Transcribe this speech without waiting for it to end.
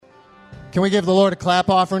Can we give the Lord a clap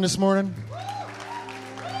offering this morning? Oh,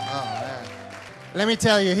 man. Let me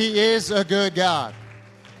tell you, He is a good God.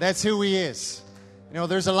 That's who He is. You know,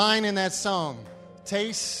 there's a line in that song,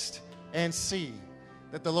 taste and see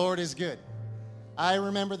that the Lord is good. I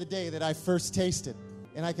remember the day that I first tasted,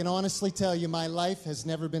 and I can honestly tell you my life has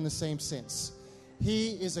never been the same since.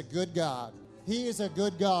 He is a good God. He is a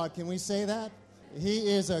good God. Can we say that? He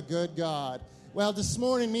is a good God. Well, this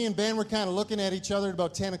morning, me and Ben were kind of looking at each other at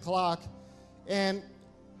about 10 o'clock, and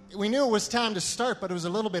we knew it was time to start, but it was a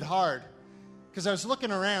little bit hard because I was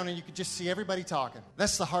looking around and you could just see everybody talking.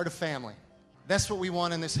 That's the heart of family. That's what we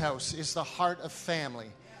want in this house, is the heart of family.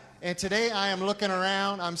 And today I am looking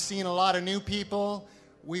around. I'm seeing a lot of new people.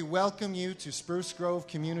 We welcome you to Spruce Grove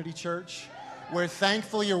Community Church. We're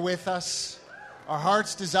thankful you're with us. Our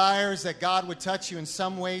heart's desire is that God would touch you in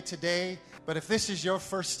some way today. But if this is your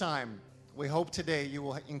first time, we hope today you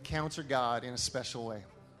will encounter God in a special way.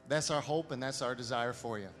 That's our hope and that's our desire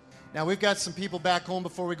for you. Now, we've got some people back home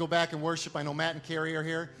before we go back and worship. I know Matt and Carrie are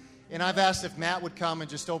here. And I've asked if Matt would come and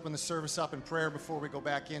just open the service up in prayer before we go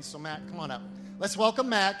back in. So, Matt, come on up. Let's welcome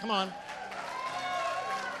Matt. Come on.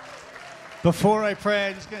 Before I pray,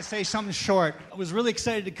 I'm just going to say something short. I was really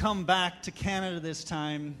excited to come back to Canada this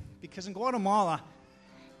time because in Guatemala,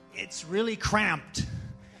 it's really cramped.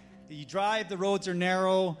 You drive, the roads are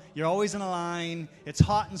narrow, you're always in a line, it's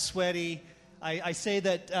hot and sweaty. I say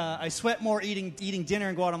that I sweat more eating dinner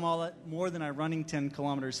in Guatemala more than I running 10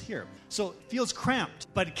 kilometers here. So it feels cramped.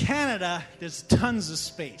 But in Canada, there's tons of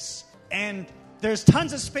space. And there's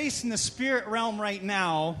tons of space in the spirit realm right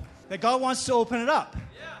now that God wants to open it up.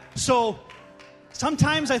 Yeah. So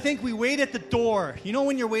sometimes I think we wait at the door. You know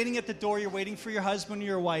when you're waiting at the door, you're waiting for your husband or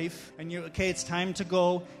your wife, and it's time to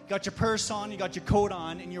go. You got your purse on, you got your coat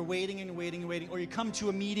on, and you're waiting and waiting and waiting. Or you come to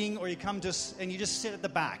a meeting, or you and you just sit at the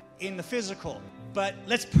back in the physical. But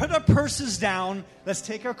let's put our purses down. Let's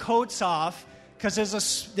take our coats off, because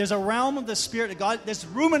there's a realm of the Spirit of God. There's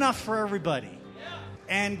room enough for everybody.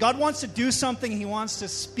 And God wants to do something. He wants to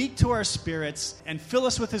speak to our spirits and fill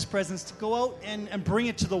us with His presence to go out and bring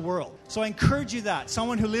it to the world. So I encourage you that.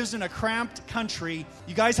 Someone who lives in a cramped country,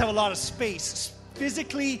 you guys have a lot of space,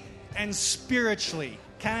 physically and spiritually.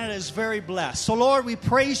 Canada is very blessed. So Lord, we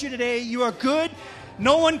praise you today. You are good.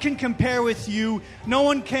 No one can compare with you. No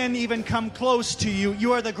one can even come close to you.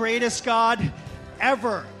 You are the greatest God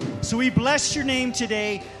ever. So we bless your name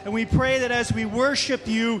today, and we pray that as we worship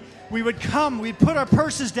you, we would come, we'd put our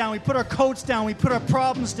purses down, we put our coats down, we put our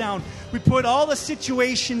problems down, we put all the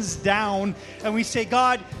situations down, and we say,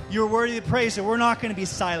 God, you're worthy of praise, and we're not going to be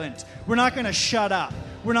silent. We're not going to shut up.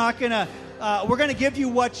 We're going to give you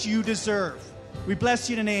what you deserve. We bless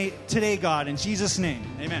you today, God, in Jesus' name.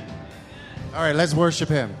 Amen. All right, let's worship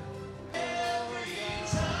Him.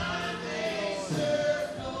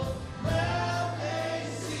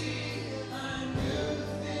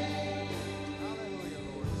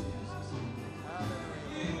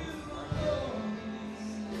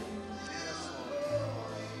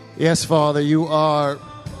 Yes, Father, you are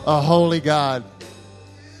a holy God.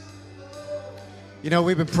 You know,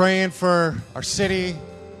 we've been praying for our city,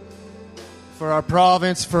 for our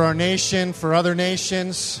province, for our nation, for other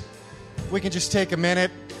nations. We can just take a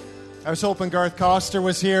minute. I was hoping Garth Coster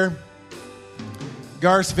was here.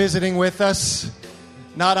 Garth's visiting with us,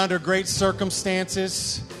 not under great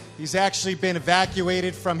circumstances. He's actually been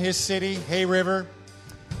evacuated from his city, Hay River,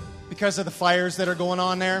 because of the fires that are going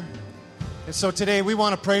on there. And so today we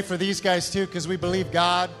want to pray for these guys too, because we believe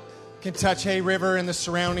God can touch Hay River and the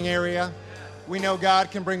surrounding area. We know God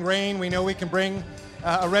can bring rain. We know we can bring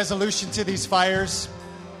a resolution to these fires.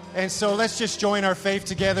 And so let's just join our faith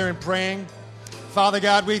together in praying. Father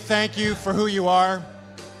God, we thank you for who you are.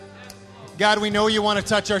 God, we know you want to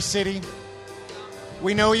touch our city.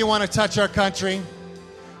 We know you want to touch our country.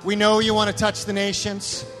 We know you want to touch the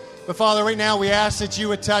nations. But Father, right now we ask that you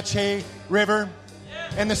would touch Hay River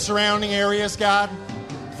and the surrounding areas, God.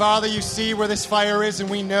 Father, you see where this fire is, and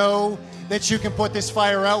we know that you can put this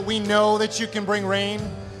fire out. We know that you can bring rain.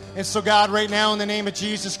 And so, God, right now, in the name of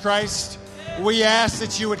Jesus Christ, we ask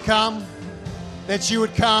that you would come,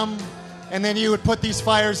 and then you would put these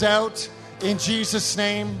fires out in Jesus'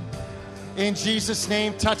 name. In Jesus'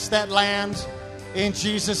 name, touch that land. In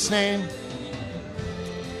Jesus' name.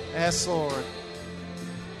 Yes, Lord.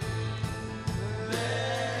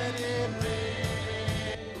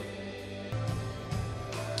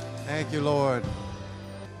 Thank you, Lord.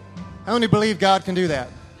 How many believe God can do that?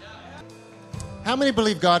 How many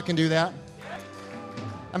believe God can do that?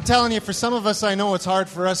 I'm telling you, for some of us, I know it's hard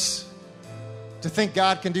for us to think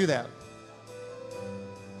God can do that.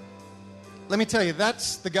 Let me tell you,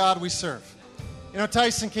 that's the God we serve. You know,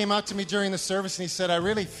 Tyson came out to me during the service and he said, I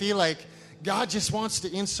really feel like God just wants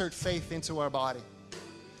to insert faith into our body.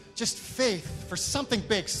 Just faith for something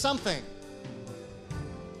big, something.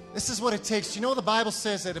 This is what it takes. You know, the Bible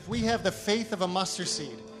says that if we have the faith of a mustard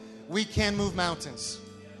seed, we can move mountains.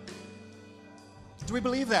 Do we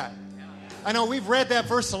believe that? I know we've read that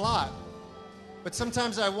verse a lot, but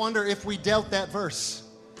sometimes I wonder if we dealt that verse.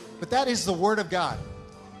 But that is the Word of God,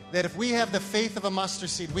 that if we have the faith of a mustard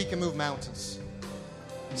seed, we can move mountains.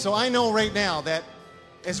 So I know right now that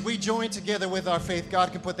as we join together with our faith,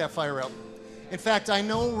 God can put that fire out. In fact, I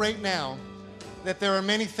know right now that there are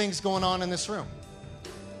many things going on in this room.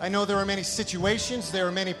 I know there are many situations, there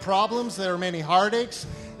are many problems, there are many heartaches,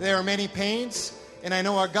 there are many pains, and I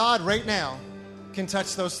know our God right now can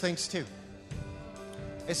touch those things too.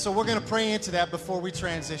 And so we're going to pray into that before we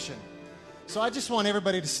transition. So I just want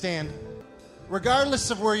everybody to stand, regardless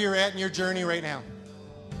of where you're at in your journey right now.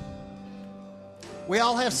 We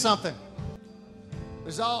all have something.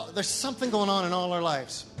 There's something going on in all our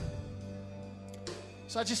lives.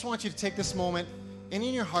 So I just want you to take this moment and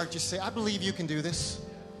in your heart just say, I believe you can do this.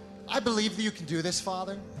 I believe that you can do this,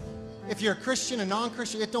 Father. If you're a Christian, a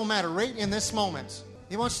non-Christian, it don't matter. Right in this moment,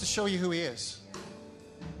 He wants to show you who He is.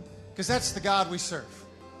 Because that's the God we serve.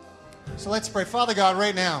 So let's pray. Father God,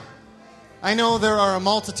 right now, I know there are a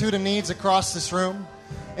multitude of needs across this room.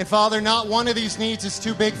 And Father, not one of these needs is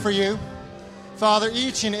too big for you. Father,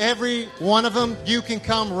 each and every one of them, you can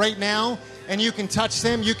come right now and you can touch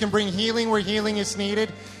them. You can bring healing where healing is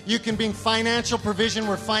needed. You can bring financial provision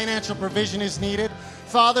where financial provision is needed.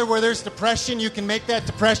 Father, where there's depression, you can make that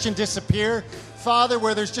depression disappear. Father,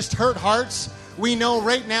 where there's just hurt hearts, we know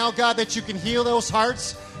right now, God, that you can heal those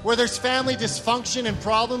hearts. Where there's family dysfunction and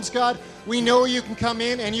problems, God, we know you can come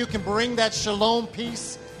in and you can bring that shalom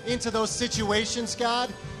peace into those situations,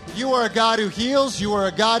 God. You are a God who heals. You are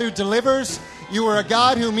a God who delivers. You are a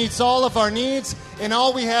God who meets all of our needs, and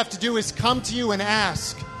all we have to do is come to you and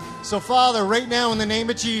ask. So, Father, right now in the name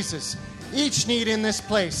of Jesus, each need in this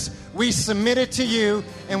place, we submit it to you,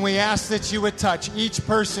 and we ask that you would touch each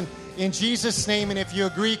person in Jesus' name. And if you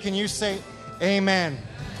agree, can you say amen?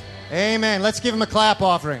 Amen. Let's give him a clap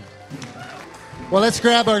offering. Well, let's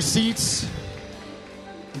grab our seats.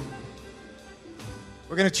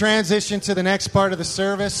 We're going to transition to the next part of the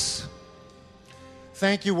service.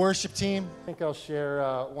 Thank you, worship team. I think I'll share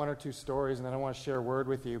one or two stories, and then I want to share a word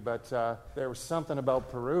with you. But there was something about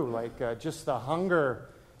Peru, like just the hunger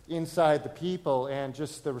inside the people and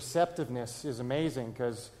just the receptiveness is amazing.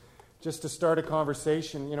 Because just to start a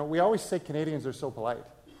conversation, you know, we always say Canadians are so polite,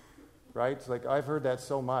 right? Like, I've heard that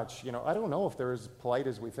so much. You know, I don't know if they're as polite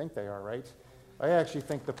as we think they are, right? I actually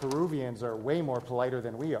think the Peruvians are way more politer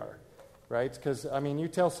than we are, right? Because, I mean, you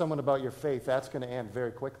tell someone about your faith, that's going to end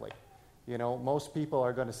very quickly. You know, most people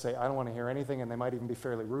are going to say, I don't want to hear anything, and they might even be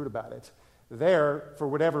fairly rude about it. There, for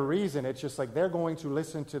whatever reason, it's just like they're going to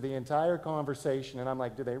listen to the entire conversation, and I'm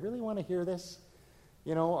like, do they really want to hear this?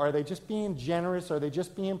 You know, are they just being generous? Are they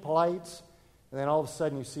just being polite? And then all of a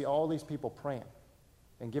sudden you see all these people praying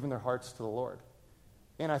and giving their hearts to the Lord.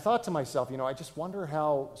 And I thought to myself, you know, I just wonder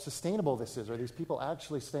how sustainable this is. Are these people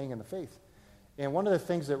actually staying in the faith? And one of the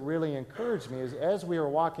things that really encouraged me is as we were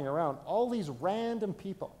walking around, all these random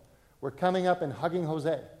people were coming up and hugging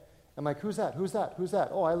Jose. I'm like, who's that? Who's that? Who's that?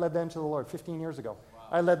 Oh, I led them to the Lord 15 years ago. Wow.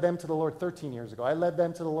 I led them to the Lord 13 years ago. I led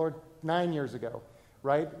them to the Lord 9 years ago,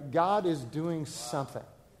 right? God is doing something,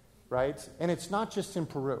 right? And it's not just in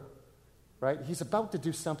Peru, right? He's about to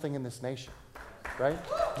do something in this nation, right?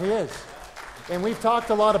 He is. And we've talked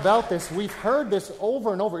a lot about this. We've heard this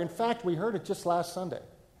over and over. In fact, we heard it just last Sunday,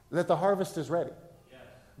 that the harvest is ready. Yes.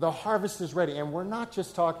 The harvest is ready. And we're not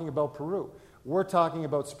just talking about Peru. We're talking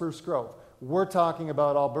about Spruce Grove. We're talking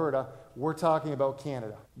about Alberta. We're talking about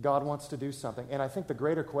Canada. God wants to do something. And I think the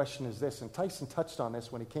greater question is this, and Tyson touched on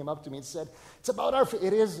this when he came up to me and said,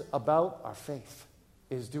 it is about our faith.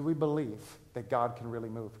 Do we believe that God can really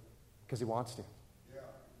move? Because he wants to. Yeah.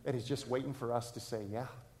 And he's just waiting for us to say,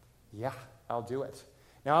 yeah, I'll do it.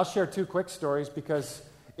 Now, I'll share two quick stories because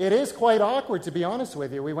it is quite awkward, to be honest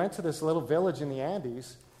with you. We went to this little village in the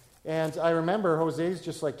Andes, and I remember Jose's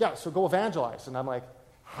just like, yeah, so go evangelize. And I'm like,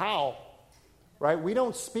 how? Right? We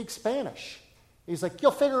don't speak Spanish. He's like,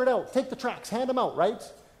 you'll figure it out. Take the tracts, hand them out, right?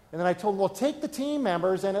 And then I told him, well, take the team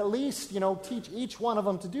members and at least, teach each one of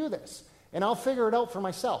them to do this. And I'll figure it out for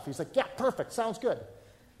myself. He's like, yeah, perfect, sounds good.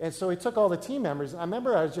 And so he took all the team members. I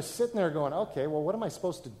remember I was just sitting there going, okay, well, what am I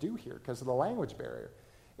supposed to do here because of the language barrier?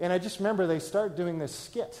 And I just remember they start doing this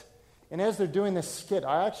skit. And as they're doing this skit,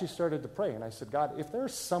 I actually started to pray. And I said, God, if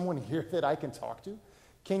there's someone here that I can talk to,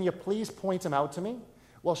 can you please point him out to me?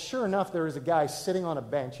 Well, sure enough, there is a guy sitting on a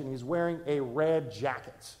bench, and he's wearing a red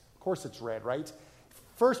jacket. Of course it's red, right?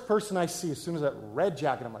 First person I see, as soon as that red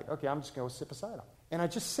jacket, I'm like, okay, I'm just going to go sit beside him. And I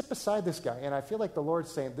just sit beside this guy, and I feel like the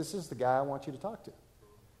Lord's saying, this is the guy I want you to talk to.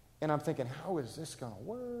 And I'm thinking, how is this going to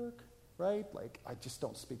work, right? Like, I just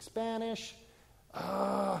don't speak Spanish.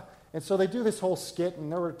 And so they do this whole skit,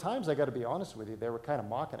 and there were times, I got to be honest with you, they were kind of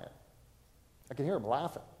mocking it. I could hear them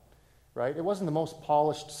laughing, right? It wasn't the most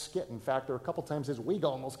polished skit. In fact, there were a couple times his wig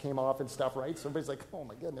almost came off and stuff, right? So everybody's like, oh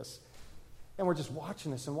my goodness. And we're just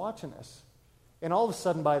watching this and watching this. And all of a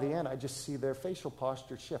sudden, by the end, I just see their facial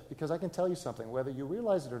posture shift. Because I can tell you something, whether you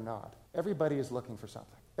realize it or not, everybody is looking for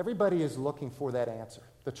something. Everybody is looking for that answer,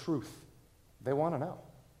 the truth. They want to know.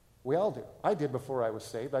 We all do. I did before I was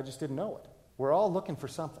saved. I just didn't know it. We're all looking for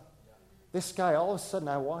something. This guy, all of a sudden,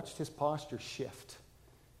 I watched his posture shift.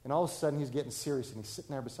 And all of a sudden, he's getting serious, and he's sitting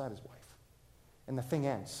there beside his wife. And the thing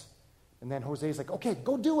ends. And then Jose's like, okay,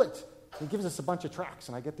 go do it. And he gives us a bunch of tracks,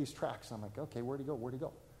 and I get these tracks. And I'm like, okay, where'd he go? Where'd he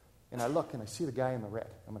go? And I look, and I see the guy in the red.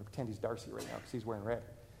 I'm going to pretend he's Darcy right now because he's wearing red.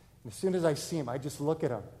 And as soon as I see him, I just look at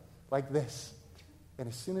him like this. And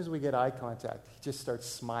as soon as we get eye contact, he just starts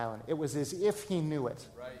smiling. It was as if he knew it.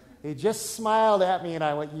 Right. He just smiled at me, and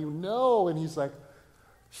I went, you know. And he's like,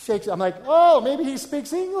 shakes. I'm like, oh, maybe he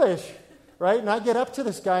speaks English. Right? And I get up to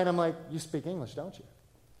this guy, and I'm like, you speak English, don't you?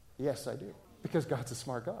 Yes, I do. Because God's a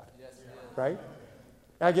smart God. Yes, right?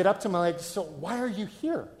 I get up to him, I'm like, so why are you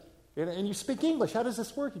here? And you speak English. How does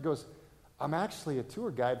this work? He goes, I'm actually a tour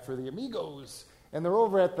guide for the Amigos. And they're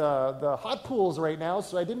over at the hot pools right now,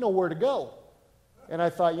 so I didn't know where to go. And I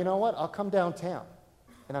thought, you know what? I'll come downtown,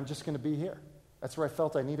 and I'm just going to be here. That's where I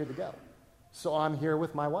felt I needed to go. So I'm here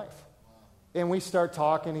with my wife. And we start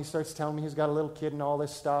talking. He starts telling me he's got a little kid and all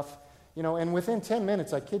this stuff. You know, and within 10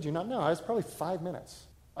 minutes, I kid you not, no, it was probably 5 minutes.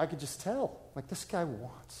 I could just tell, like, this guy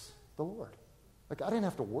wants the Lord. Like, I didn't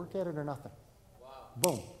have to work at it or nothing. Wow.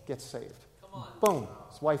 Boom, gets saved. Boom,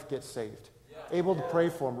 his wife gets saved. Yeah. Able to pray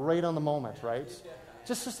for him right on the moment, right? Yeah.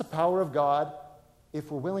 Just the power of God,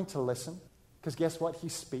 if we're willing to listen. Because guess what? He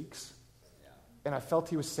speaks. Yeah. And I felt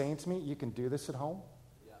he was saying to me, you can do this at home.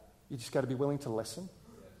 Yeah. You just got to be willing to listen.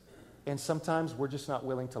 Yes. And sometimes we're just not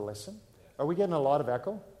willing to listen. Are we getting a lot of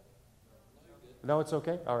echo? No, it's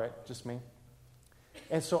okay? All right, just me.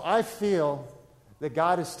 And so I feel that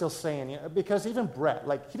God is still saying, you know, because even Brett,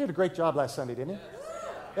 like, he did a great job last Sunday, didn't he?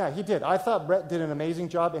 Yeah, he did. I thought Brett did an amazing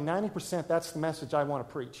job, and 90% that's the message I want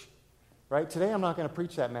to preach, right? Today I'm not going to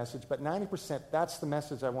preach that message, but 90% that's the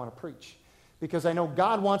message I want to preach. Because I know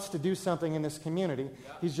God wants to do something in this community.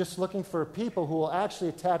 Yeah. He's just looking for people who will actually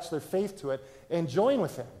attach their faith to it and join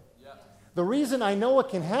with him. Yeah. The reason I know it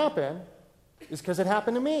can happen is because it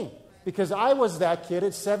happened to me. Because I was that kid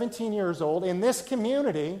at 17 years old in this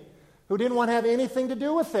community who didn't want to have anything to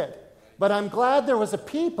do with it. But I'm glad there was a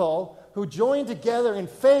people who joined together in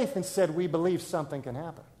faith and said, we believe something can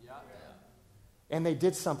happen. Yeah. And they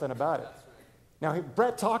did something about it. Now,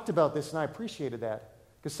 Brett talked about this, and I appreciated that.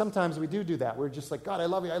 Because sometimes we do that. We're just like, God, I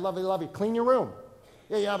love you, I love you, I love you. Clean your room.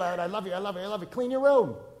 Yeah, but I love you, I love you, I love you. Clean your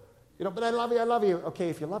room. You know, but I love you, I love you. Okay,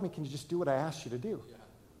 if you love me, can you just do what I asked you to do? Yeah.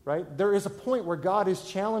 Right? There is a point where God is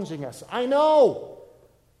challenging us. I know.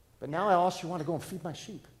 But now I also want to go and feed my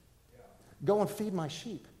sheep. Go and feed my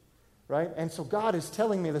sheep. Right? And so God is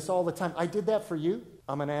telling me this all the time. I did that for you.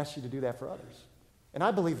 I'm going to ask you to do that for others. And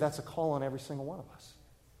I believe that's a call on every single one of us.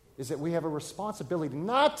 Is that we have a responsibility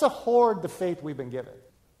not to hoard the faith we've been given,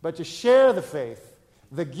 but to share the faith,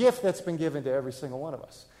 the gift that's been given to every single one of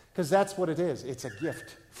us. Because that's what it is. It's a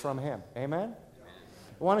gift from Him. Amen?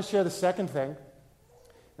 I want to share the second thing.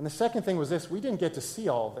 And the second thing was this. We didn't get to see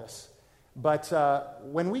all of this. But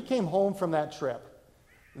when we came home from that trip,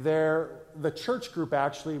 the church group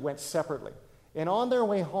actually went separately. And on their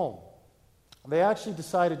way home, they actually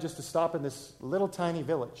decided just to stop in this little tiny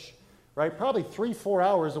village, right? Probably 3-4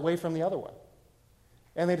 hours away from the other one.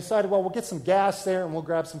 And they decided, well, we'll get some gas there and we'll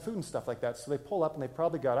grab some food and stuff like that. So they pull up and they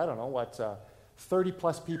probably got,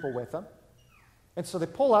 30-plus people with them. And so they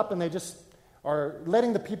pull up and they just are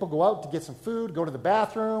letting the people go out to get some food, go to the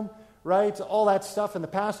bathroom, right? All that stuff. And the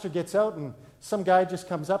pastor gets out and some guy just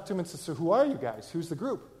comes up to him and says, so who are you guys? Who's the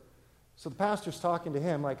group? So the pastor's talking to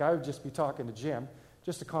him like I would just be talking to Jim.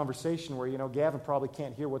 Just a conversation where, Gavin probably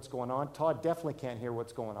can't hear what's going on. Todd definitely can't hear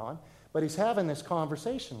what's going on. But he's having this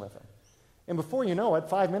conversation with him. And before you know it,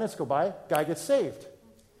 5 minutes go by, guy gets saved.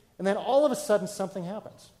 And then all of a sudden something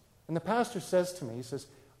happens. And the pastor says to me, he says,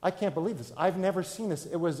 I can't believe this. I've never seen this.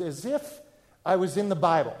 It was as if I was in the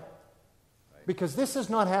Bible. Because this has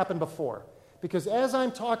not happened before. Because as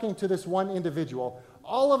I'm talking to this one individual,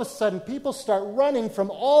 all of a sudden people start running from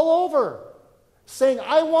all over. saying,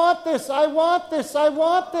 I want this, I want this, I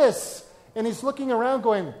want this. And he's looking around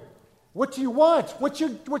going, what do you want? What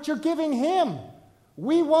you're giving him?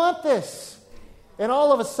 We want this. And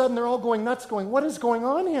all of a sudden, they're all going nuts, going, what is going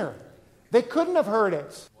on here? They couldn't have heard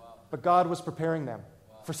it. But God was preparing them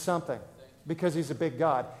for something because he's a big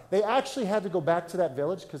God. They actually had to go back to that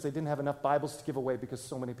village because they didn't have enough Bibles to give away because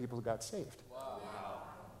so many people got saved.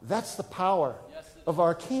 That's the power of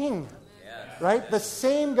our King, right? The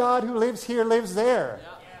same God who lives here lives there.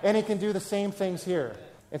 And he can do the same things here.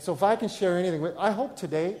 And so if I can share anything, I hope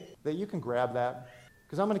today that you can grab that.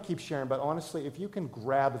 Because I'm going to keep sharing, but honestly, if you can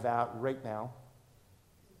grab that right now,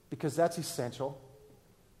 because that's essential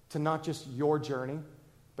to not just your journey,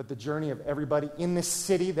 but the journey of everybody in this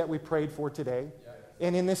city that we prayed for today,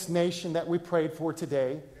 and in this nation that we prayed for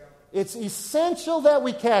today. It's essential that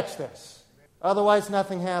we catch this. Otherwise,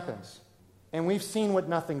 nothing happens. And we've seen what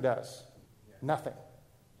nothing does. Nothing.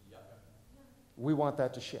 We want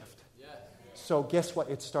that to shift. So guess what?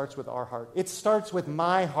 It starts with our heart. It starts with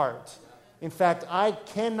my heart. In fact, I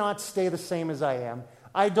cannot stay the same as I am.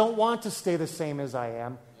 I don't want to stay the same as I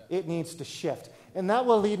am. It needs to shift. And that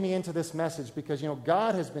will lead me into this message because,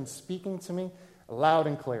 God has been speaking to me loud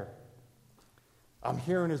and clear. I'm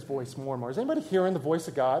hearing his voice more and more. Is anybody hearing the voice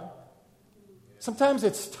of God? Sometimes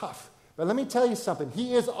it's tough. But let me tell you something.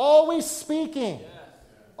 He is always speaking.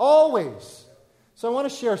 Always. So I want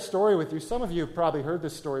to share a story with you. Some of you have probably heard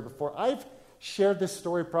this story before. I've shared this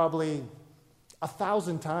story probably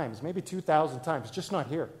 1,000 times, maybe 2,000 times, just not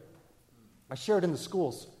here. I share it in the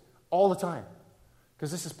schools all the time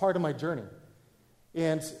because this is part of my journey.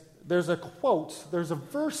 And there's a quote, there's a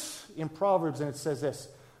verse in Proverbs, and it says this: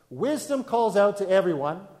 wisdom calls out to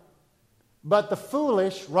everyone, but the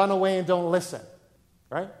foolish run away and don't listen.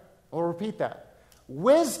 Right? I'll repeat that.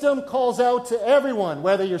 Wisdom calls out to everyone,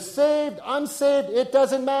 whether you're saved, unsaved, it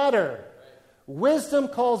doesn't matter. Wisdom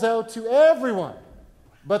calls out to everyone,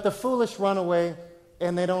 but the foolish run away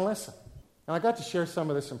and they don't listen. And I got to share some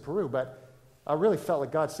of this in Peru, but I really felt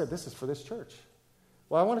like God said, this is for this church.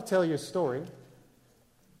 Well, I want to tell you a story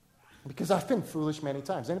because I've been foolish many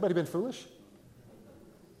times. Anybody been foolish?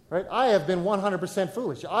 Right? I have been 100%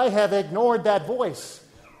 foolish. I have ignored that voice.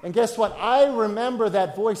 And guess what? I remember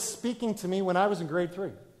that voice speaking to me when I was in grade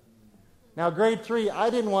 3. Now, grade 3, I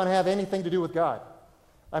didn't want to have anything to do with God.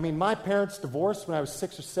 I mean, my parents divorced when I was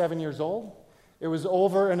 6 or 7 years old. It was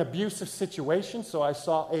over an abusive situation, so I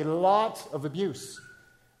saw a lot of abuse,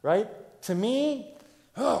 right? To me,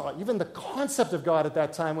 even the concept of God at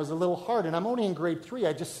that time was a little hard, and I'm only in grade 3.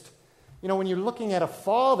 I just, when you're looking at a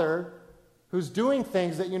father who's doing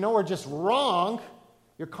things that are just wrong,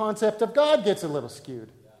 your concept of God gets a little skewed,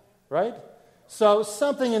 right? So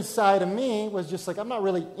something inside of me was just like, I'm not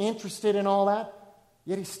really interested in all that,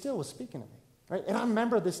 yet he still was speaking to me. Right? And I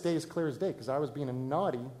remember this day as clear as day because I was being a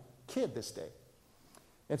naughty kid this day.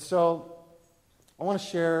 And so I want to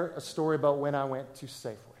share a story about when I went to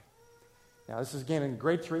Safeway. Now, this is again in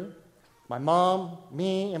grade 3. My mom,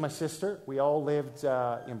 me, and my sister, we all lived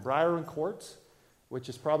in Briarland Court, which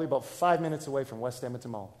is probably about 5 minutes away from West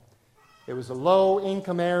Edmonton Mall. It was a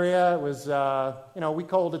low-income area. It was, we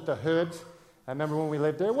called it the hood. I remember when we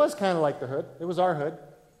lived there. It was kind of like the hood. It was our hood.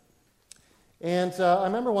 And I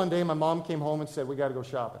remember one day my mom came home and said, we got to go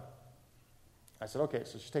shopping. I said, okay,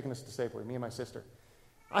 so she's taking us to Safeway, me and my sister.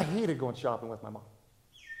 I hated going shopping with my mom,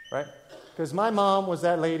 right? Because my mom was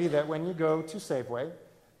that lady that when you go to Safeway,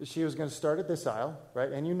 she was going to start at this aisle,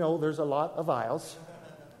 right? And there's a lot of aisles.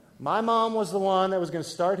 My mom was the one that was going to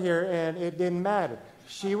start here, and it didn't matter.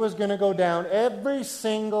 She was going to go down every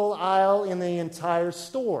single aisle in the entire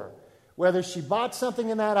store. Whether she bought something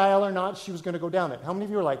in that aisle or not, she was going to go down it. How many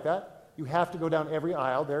of you are like that? You have to go down every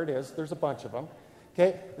aisle. There it is. There's a bunch of them.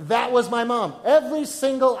 Okay? That was my mom. Every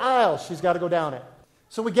single aisle, she's got to go down it.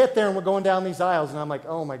 So we get there, and we're going down these aisles, and I'm like,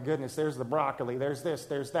 oh, my goodness, there's the broccoli. There's this.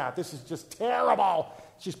 There's that. This is just terrible.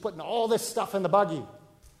 She's putting all this stuff in the buggy.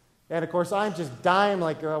 And, of course, I'm just dying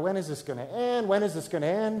like, when is this going to end? When is this going to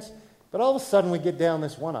end? But all of a sudden, we get down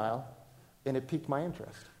this one aisle, and it piqued my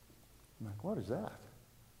interest. I'm like, what is that?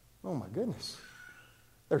 Oh, my goodness.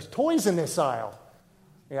 There's toys in this aisle.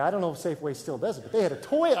 Yeah, I don't know if Safeway still does it, but they had a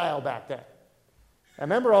toy aisle back then. I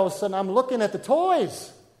remember all of a sudden I'm looking at the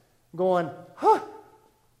toys going,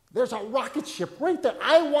 there's a rocket ship right there.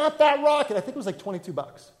 I want that rocket. I think it was like $22.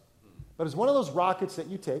 But it's one of those rockets that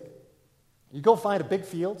you take, you go find a big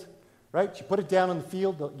field, right? You put it down in the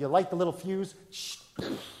field, you light the little fuse,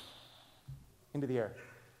 into the air.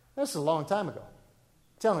 This is a long time ago.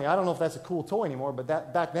 I'm telling you, I don't know if that's a cool toy anymore,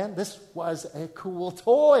 but back then, this was a cool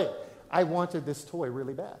toy. I wanted this toy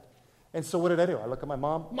really bad. And so what did I do? I look at my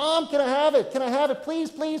mom. Mom, can I have it? Can I have it?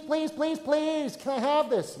 Please, please, please, please, please. Can I have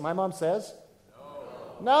this? My mom says,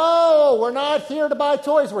 no, we're not here to buy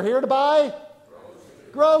toys. We're here to buy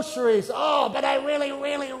groceries. Oh, but I really,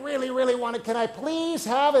 really, really, really want it. Can I please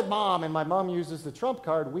have it, Mom? And my mom uses the trump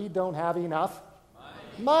card. We don't have enough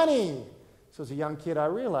money. So as a young kid, I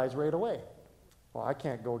realized right away, well, I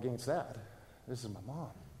can't go against that. This is my mom.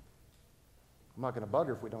 I'm not going to bug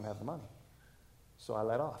her if we don't have the money. So I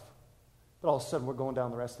let off. But all of a sudden, we're going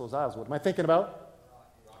down the rest of those aisles. What am I thinking about?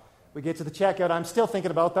 We get to the checkout. I'm still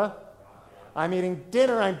thinking about the. I'm eating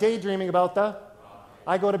dinner. I'm daydreaming about the.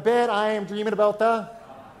 I go to bed. I am dreaming about the.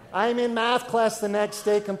 I'm in math class the next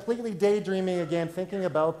day, completely daydreaming again, thinking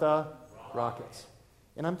about the rockets.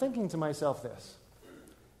 And I'm thinking to myself this.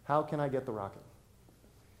 How can I get the rocket?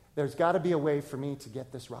 There's got to be a way for me to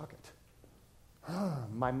get this rocket.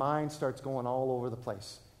 My mind starts going all over the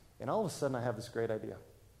place. And all of a sudden, I have this great idea.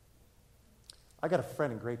 I got a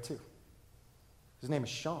friend in grade 2. His name is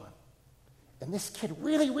Sean. And this kid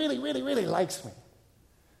really, really, really, really likes me.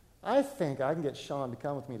 I think I can get Sean to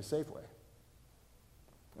come with me to Safeway.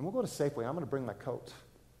 And we'll go to Safeway. I'm going to bring my coat.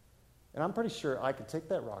 And I'm pretty sure I can take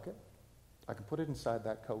that rocket. I can put it inside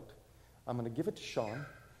that coat. I'm going to give it to Sean.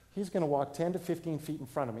 He's going to walk 10 to 15 feet in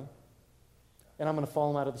front of me. And I'm going to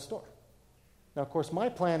follow him out of the store. Now, of course, my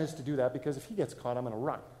plan is to do that because if he gets caught, I'm going to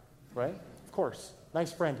run. Right? Of course.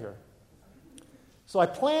 Nice friend here. So I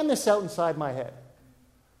plan this out inside my head.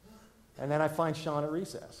 And then I find Sean at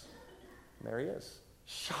recess. And there he is.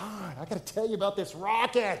 Sean, I got to tell you about this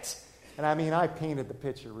rocket. And I mean, I painted the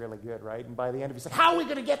picture really good, right? And by the end of it, he's like, how are we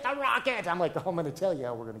going to get the rocket? I'm like, oh, I'm going to tell you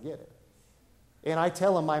how we're going to get it. And I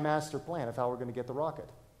tell him my master plan of how we're going to get the rocket.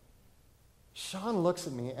 Sean looks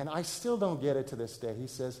at me, and I still don't get it to this day. He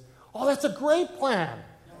says, oh, that's a great plan.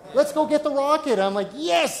 Let's go get the rocket. I'm like,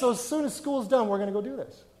 yes, so as soon as school's done, we're going to go do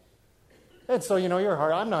this. And so, you're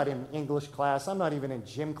hard. I'm not in English class. I'm not even in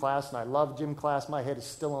gym class, and I love gym class. My head is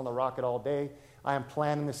still on the rocket all day. I am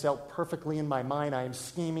planning this out perfectly in my mind. I am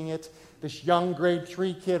scheming it. This young grade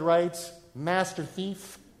 3 kid writes, master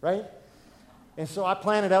thief, right? And so I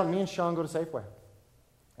plan it out, and me and Sean go to Safeway.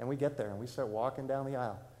 And we get there, and we start walking down the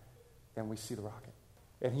aisle, and we see the rocket.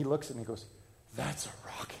 And he looks at me and goes, that's a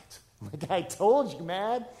rocket. I'm like, I told you,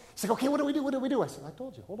 man. He's like, okay, what do we do? What do we do? I said, I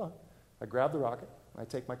told you. Hold on. I grab the rocket, and I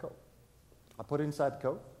take my coat. I put it inside the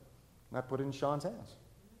coat, and I put it in Sean's hands.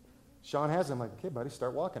 Sean has it. I'm like, okay, buddy,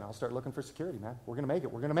 start walking. I'll start looking for security, man. We're going to make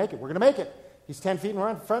it. We're going to make it. We're going to make it. He's 10 feet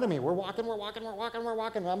in front of me. We're walking.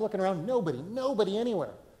 And I'm looking around. Nobody anywhere.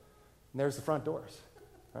 And there's the front doors,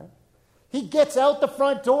 right? He gets out the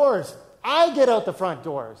front doors. I get out the front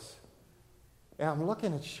doors. And I'm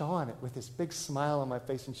looking at Sean with this big smile on my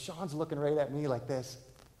face, and Sean's looking right at me like this.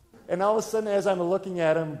 And all of a sudden, as I'm looking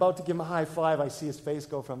at him, about to give him a high five, I see his face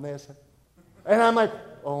go from this. And I'm like,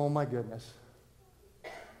 oh my goodness.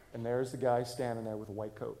 And there's the guy standing there with a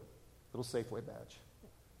white coat, little Safeway badge.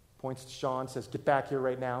 Points to Sean, says, get back here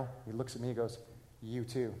right now. He looks at me and goes, you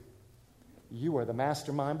too. You are the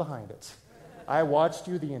mastermind behind it. I watched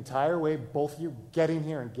you the entire way, both of you, get in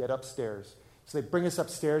here and get upstairs. So they bring us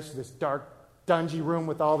upstairs to this dark, dungy room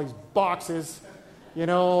with all these boxes,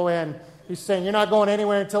 and he's saying, you're not going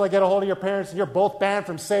anywhere until I get a hold of your parents, and you're both banned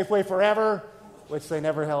from Safeway forever, which they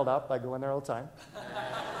never held up. I go in there all the time.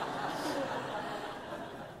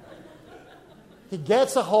 He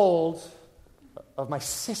gets a hold of my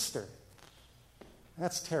sister.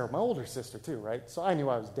 That's terrible. My older sister, too, right? So I knew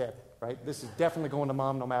I was dead, right? This is definitely going to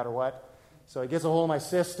Mom no matter what. So he gets a hold of my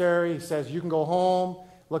sister. He says, you can go home.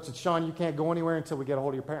 Looks at Sean, you can't go anywhere until we get a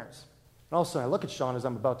hold of your parents. And all of a sudden, I look at Sean as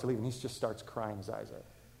I'm about to leave, and he just starts crying his eyes out.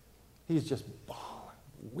 He's just bawling,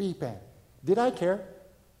 weeping. Did I care?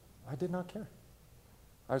 I did not care.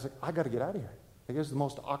 I was like, I got to get out of here. Like, it was the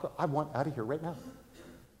most awkward. I want out of here right now.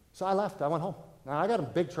 So I left. I went home. Now, I got in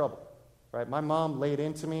big trouble, right? My mom laid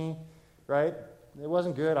into me, right? It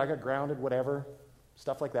wasn't good. I got grounded, whatever,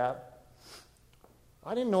 stuff like that.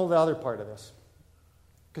 I didn't know the other part of this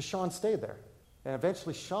because Sean stayed there. And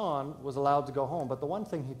eventually Sean was allowed to go home. But the one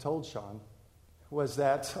thing he told Sean was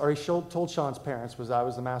that, or he told Sean's parents, was I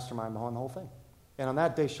was the mastermind behind the whole thing. And on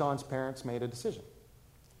that day, Sean's parents made a decision.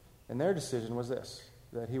 And their decision was this,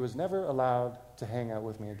 that he was never allowed to hang out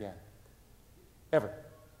with me again. Ever.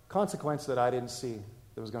 Consequence that I didn't see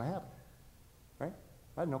that was going to happen. Right?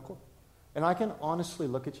 I had no clue. And I can honestly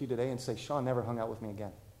look at you today and say, Sean never hung out with me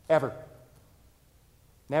again. Ever.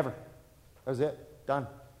 Never. That was it. Done.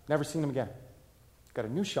 Never seen him again. Got a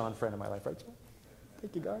new Sean friend in my life, right?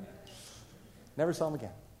 Thank you, God. Never saw him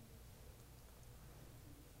again.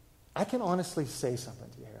 I can honestly say something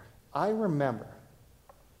to you here. I remember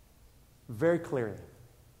very clearly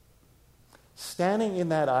standing in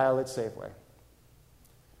that aisle at Safeway,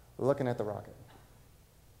 looking at the rocket,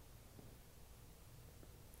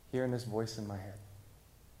 hearing this voice in my head.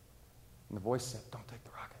 And the voice said, don't take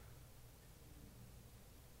the rocket.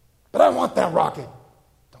 But I want that rocket.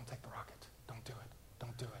 Don't take the rocket. Don't do it.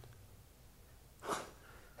 Don't do it.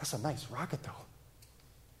 That's a nice rocket, though.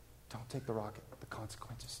 Don't take the rocket. The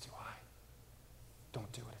consequence is too high.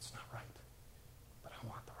 Don't do it. It's not right. But I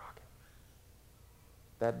want the rocket.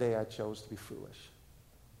 That day I chose to be foolish.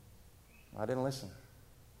 I didn't listen.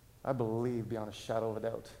 I believe beyond a shadow of a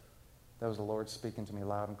doubt that was the Lord speaking to me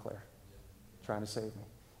loud and clear, trying to save me.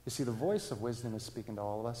 You see, the voice of wisdom is speaking to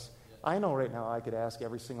all of us. I know right now I could ask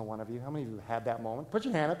every single one of you, how many of you had that moment? Put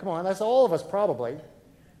your hand up. Come on. That's all of us probably.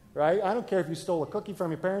 Right? I don't care if you stole a cookie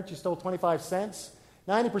from your parents, you stole 25 cents.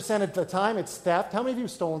 90% of the time it's theft. How many of you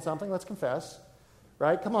have stolen something? Let's confess.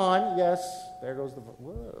 Right? Come on. Yes. There goes the...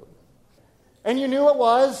 Whoa. And you knew it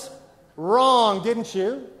was wrong, didn't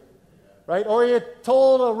you? Right? Or you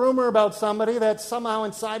told a rumor about somebody that somehow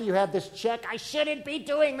inside you had this check. I shouldn't be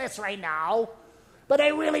doing this right now, but I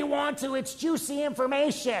really want to. It's juicy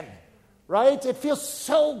information. Right? It feels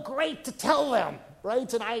so great to tell them.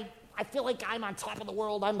 Right? And I feel like I'm on top of the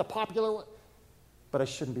world. I'm the popular one. But I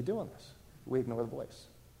shouldn't be doing this. We ignore the voice.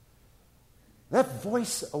 That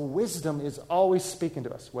voice of wisdom is always speaking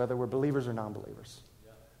to us, whether we're believers or non-believers.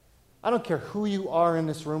 I don't care who you are in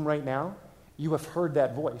this room right now. You have heard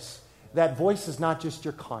that voice. That voice is not just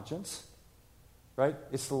your conscience, right?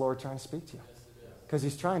 It's the Lord trying to speak to you. Because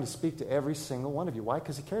He's trying to speak to every single one of you. Why?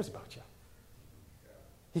 Because He cares about you.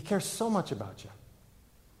 He cares so much about you.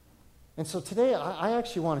 And so today, I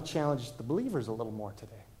actually want to challenge the believers a little more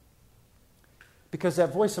today. Because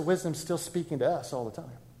that voice of wisdom is still speaking to us all the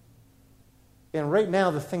time. And right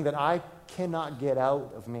now, the thing that I cannot get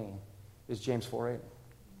out of me is James 4:8.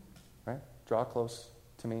 Right? Draw close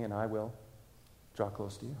to me and I will draw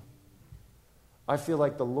close to you. I feel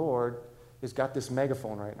like the Lord has got this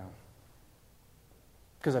megaphone right now.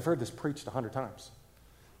 Because I've heard this preached 100 times.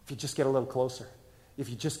 If you just get a little closer. If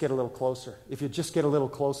you just get a little closer. If you just get a little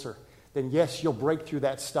closer. Then yes, you'll break through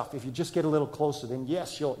that stuff. If you just get a little closer, then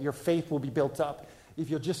yes, your faith will be built up. If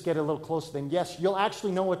you'll just get a little closer, then yes, you'll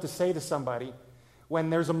actually know what to say to somebody when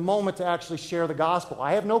there's a moment to actually share the gospel.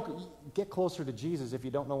 Get closer to Jesus if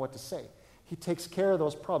you don't know what to say. He takes care of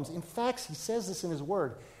those problems. In fact, He says this in His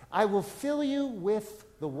Word. I will fill you with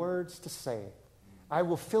the words to say. I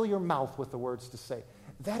will fill your mouth with the words to say.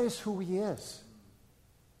 That is who He is.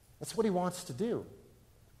 That's what He wants to do.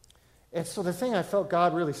 And so the thing I felt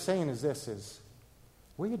God really saying is this,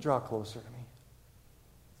 will you draw closer to me?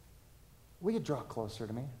 Will you draw closer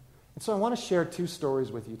to me? And so I want to share 2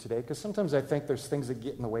 stories with you today, because sometimes I think there's things that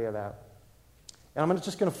get in the way of that. And I'm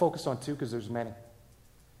just going to focus on 2 because there's many.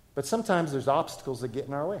 But sometimes there's obstacles that get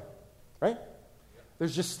in our way, right?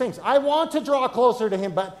 There's just things. I want to draw closer to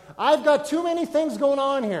Him, but I've got too many things going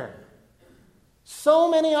on here.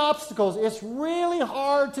 So many obstacles. It's really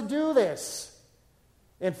hard to do this.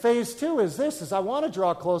 And phase 2 is I want to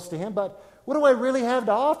draw close to Him, but what do I really have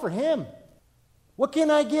to offer Him? What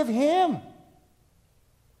can I give Him?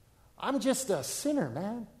 I'm just a sinner,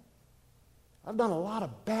 man. I've done a lot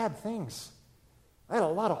of bad things. I had a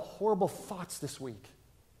lot of horrible thoughts this week.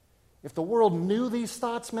 If the world knew these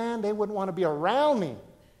thoughts, man, they wouldn't want to be around me.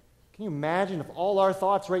 Can you imagine if all our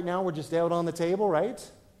thoughts right now were just out on the table, right?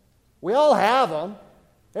 We all have them,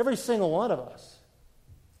 every single one of us.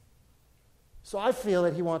 So I feel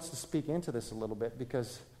that He wants to speak into this a little bit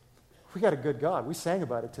because we got a good God. We sang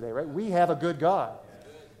about it today, right? We have a good God.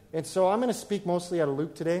 And so I'm going to speak mostly out of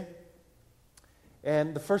Luke today.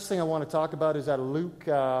 And the first thing I want to talk about is out of Luke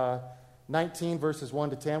 19, verses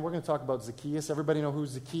 1 to 10. We're going to talk about Zacchaeus. Everybody know who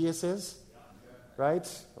Zacchaeus is? Right?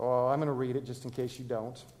 Oh, I'm going to read it just in case you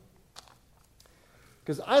don't.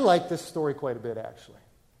 Because I like this story quite a bit, actually.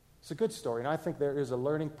 It's a good story, and I think there is a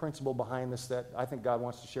learning principle behind this that I think God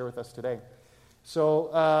wants to share with us today. So,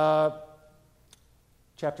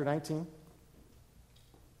 chapter 19,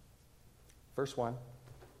 verse 1.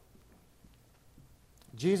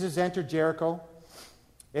 Jesus entered Jericho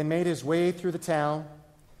and made His way through the town.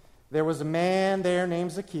 There was a man there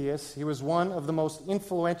named Zacchaeus. He was one of the most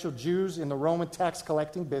influential Jews in the Roman tax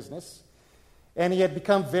collecting business, and he had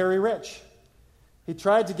become very rich. He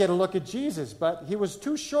tried to get a look at Jesus, but he was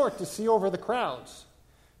too short to see over the crowds.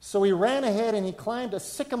 So he ran ahead and he climbed a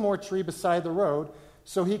sycamore tree beside the road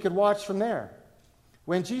so he could watch from there.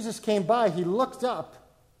 When Jesus came by, he looked up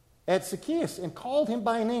at Zacchaeus and called him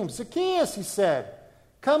by name. Zacchaeus, he said,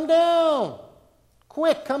 come down.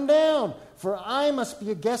 Quick, come down, for I must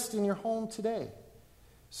be a guest in your home today.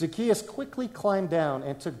 Zacchaeus quickly climbed down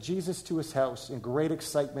and took Jesus to his house in great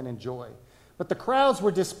excitement and joy. But the crowds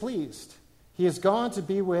were displeased. He has gone to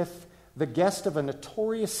be with the guest of a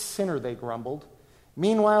notorious sinner, they grumbled.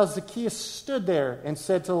 Meanwhile, Zacchaeus stood there and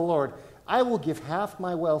said to the Lord, I will give half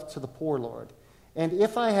my wealth to the poor, Lord. And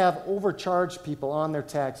if I have overcharged people on their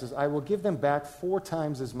taxes, I will give them back 4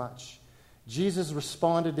 times as much. Jesus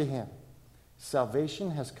responded to him,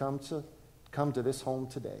 Salvation has come to this home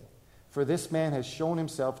today. For this man has shown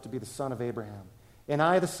himself to be the son of Abraham. And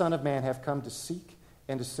I, the Son of Man, have come to seek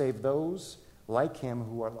and to save those like him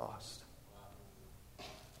who are lost.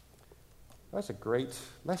 That's a great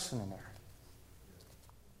lesson in there.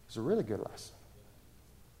 It's a really good lesson.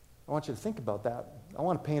 I want you to think about that. I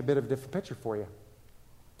want to paint a bit of a different picture for you.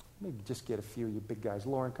 Maybe just get a few of you big guys.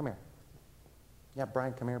 Lauren, come here. Yeah,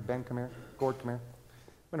 Brian, come here. Ben, come here. Gord, come here.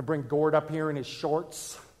 I'm going to bring Gord up here in his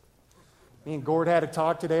shorts. Me and Gord had a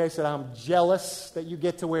talk today. I said, I'm jealous that you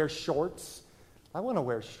get to wear shorts. I want to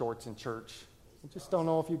wear shorts in church. I just don't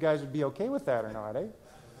know if you guys would be okay with that or not, eh?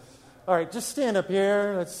 All right, just stand up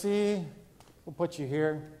here. Let's see. We'll put you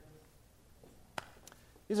here.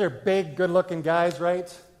 These are big, good-looking guys,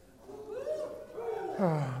 right?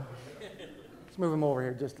 Let's move them over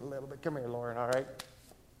here just a little bit. Come here, Lauren, all right?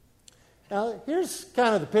 Now, here's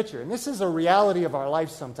kind of the picture, and this is a reality of our life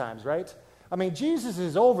sometimes, right? I mean, Jesus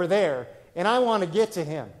is over there, and I want to get to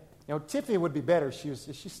him. You know, Tiffy would be better. Is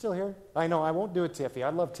she still here? I know, I won't do it, Tiffy.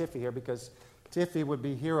 I'd love Tiffy here because Tiffy would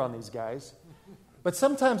be here on these guys. But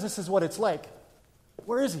sometimes this is what it's like.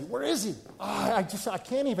 Where is he? Where is he? Oh, I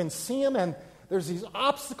can't even see him, and there's these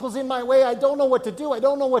obstacles in my way. I don't know what to do.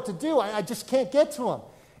 I just can't get to him.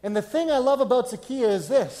 And the thing I love about Zacchaeus is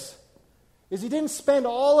this, is he didn't spend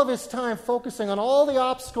all of his time focusing on all the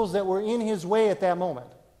obstacles that were in his way at that moment.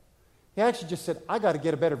 He actually just said, I got to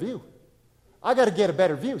get a better view.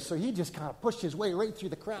 So he just kind of pushed his way right through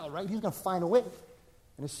the crowd, right? He's going to find a way.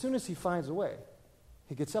 And as soon as he finds a way,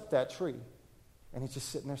 he gets up that tree, and he's just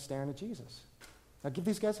sitting there staring at Jesus. Now give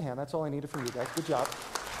these guys a hand. That's all I needed from you guys. Good job.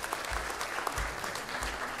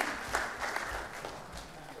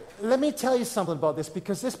 Let me tell you something about this,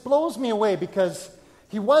 because this blows me away, because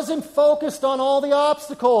he wasn't focused on all the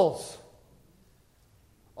obstacles.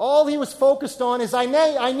 All he was focused on is, I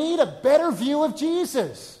need a better view of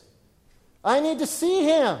Jesus. I need to see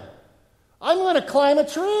him. I'm going to climb a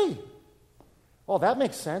tree. Well, that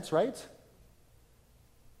makes sense, right?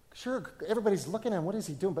 Sure, everybody's looking at him. What is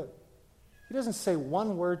he doing? But he doesn't say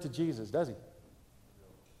one word to Jesus, does he?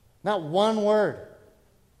 Not one word.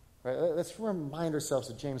 Right? Let's remind ourselves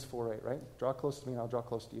of James 4:8, right? Draw close to me and I'll draw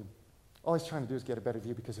close to you. All he's trying to do is get a better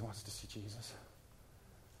view because he wants to see Jesus.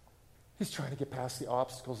 He's trying to get past the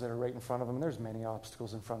obstacles that are right in front of him, and there's many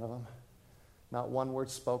obstacles in front of him. Not one word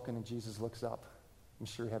spoken, and Jesus looks up. I'm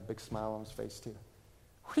sure he had a big smile on his face too.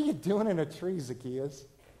 What are you doing in a tree, Zacchaeus?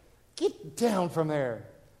 Get down from there.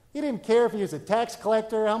 He didn't care if he was a tax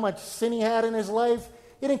collector, how much sin he had in his life.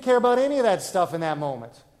 He didn't care about any of that stuff in that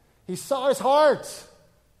moment. He saw his heart.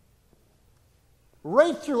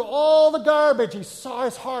 Right through all the garbage, he saw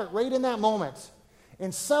his heart right in that moment.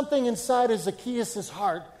 And something inside of Zacchaeus'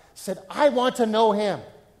 heart said, I want to know him.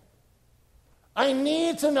 I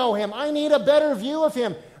need to know him. I need a better view of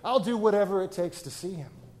him. I'll do whatever it takes to see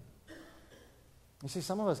him. You see,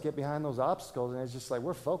 some of us get behind those obstacles, and it's just like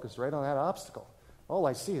we're focused right on that obstacle. All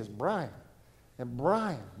I see is Brian. And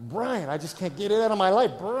Brian, I just can't get it out of my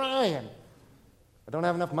life. Brian. I don't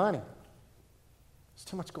have enough money. There's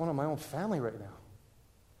too much going on in my own family right now.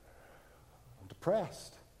 I'm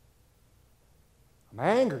depressed. I'm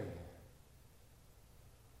angry.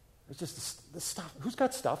 It's just the stuff. Who's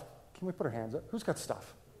got stuff? Can we put our hands up? Who's got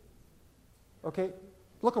stuff? Okay,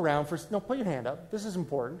 look around first. No, put your hand up. This is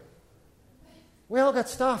important. We all got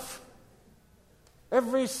stuff.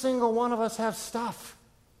 Every single one of us have stuff.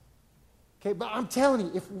 Okay, but I'm telling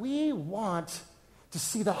you, if we want to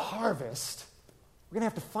see the harvest, we're going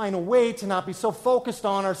to have to find a way to not be so focused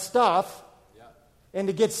on our stuff and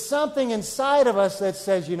to get something inside of us that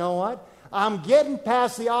says, you know what? I'm getting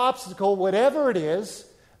past the obstacle, whatever it is.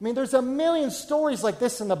 I mean, there's a million stories like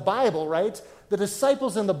this in the Bible, right? The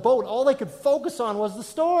disciples in the boat, all they could focus on was the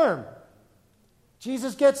storm.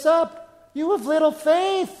 Jesus gets up. You have little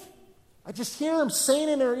faith. I just hear him saying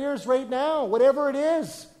in their ears right now, whatever it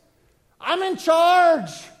is. I'm in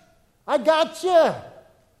charge. I got you.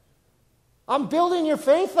 I'm building your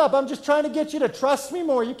faith up. I'm just trying to get you to trust me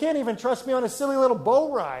more. You can't even trust me on a silly little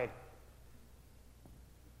boat ride.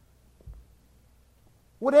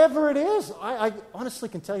 Whatever it is, I honestly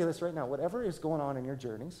can tell you this right now. Whatever is going on in your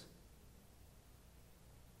journeys,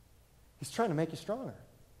 he's trying to make you stronger.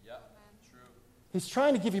 Yeah, true. He's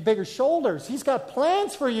trying to give you bigger shoulders. He's got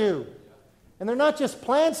plans for you. And they're not just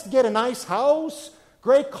plans to get a nice house,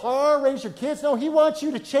 great car, raise your kids. No, He wants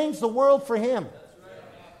you to change the world for Him.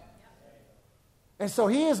 And so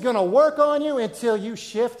He is going to work on you until you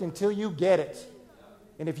shift, until you get it.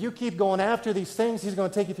 And if you keep going after these things, He's going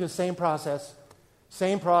to take you through the same process.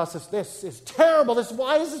 Same process. This is terrible.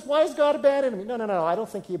 Why is God abandoning me? No. I don't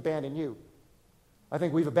think He abandoned you. I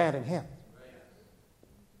think we've abandoned Him.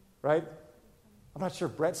 Right? I'm not sure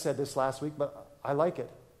if Brett said this last week, but I like it.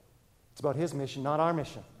 It's about His mission, not our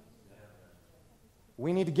mission.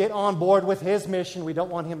 We need to get on board with His mission. We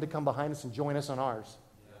don't want Him to come behind us and join us on ours.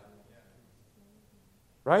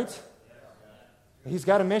 Right? He's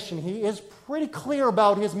got a mission. He is pretty clear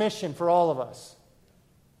about His mission for all of us.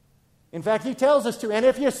 In fact, He tells us to, and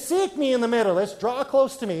if you seek me in the middle, let's draw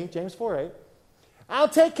close to me, James 4:8, I'll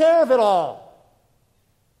take care of it all.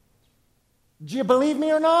 Do you believe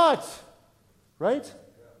me or not? Right?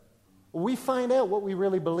 We find out what we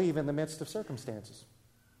really believe in the midst of circumstances.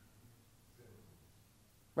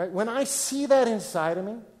 Right? When I see that inside of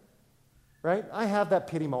me, right, I have that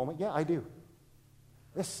pity moment. Yeah, I do.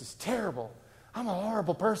 This is terrible. I'm a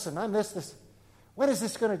horrible person. I'm this. When is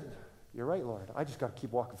this going to... You're right, Lord. I just got to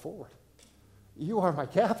keep walking forward. You are my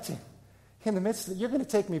captain. In the midst of it, you're going to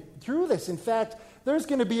take me through this. In fact, there's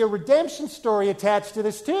going to be a redemption story attached to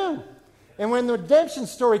this too. And when the redemption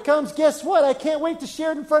story comes, guess what? I can't wait to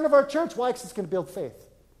share it in front of our church. Why? Because it's going to build faith.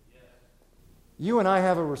 You and I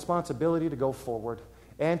have a responsibility to go forward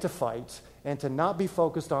and to fight and to not be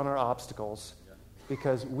focused on our obstacles,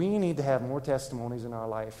 because we need to have more testimonies in our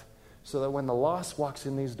life so that when the lost walks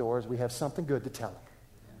in these doors, we have something good to tell them.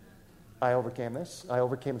 I overcame this.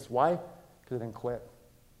 Why? Because I didn't quit.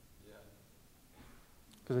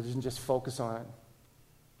 Because I didn't just focus on it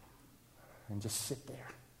and just sit there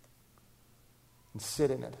and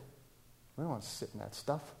sit in it. We don't want to sit in that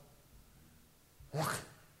stuff.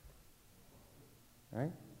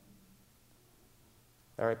 Right?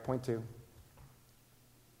 All right, point 2.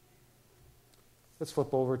 Let's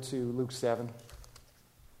flip over to Luke 7.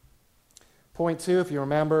 Point 2, if you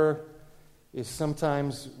remember, is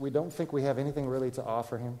sometimes we don't think we have anything really to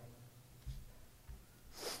offer Him.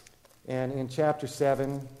 And in chapter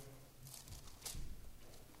 7,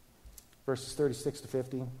 verses 36 to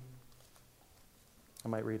 50, I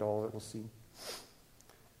might read all of it, we'll see.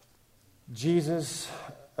 Jesus,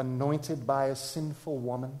 anointed by a sinful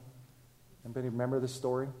woman. Anybody remember this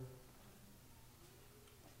story?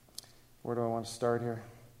 Where do I want to start here?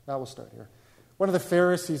 We'll start here. One of the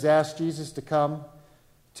Pharisees asked Jesus to come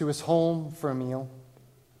to his home for a meal.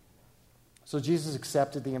 So Jesus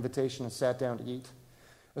accepted the invitation and sat down to eat.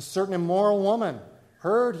 A certain immoral woman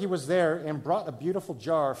heard he was there and brought a beautiful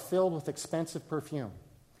jar filled with expensive perfume.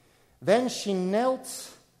 Then she knelt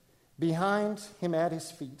behind him at his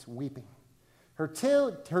feet, weeping. Her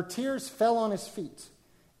tears fell on his feet,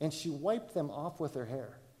 and she wiped them off with her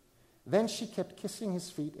hair. Then she kept kissing his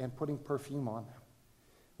feet and putting perfume on them.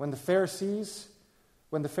 When the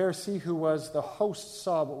Pharisee who was the host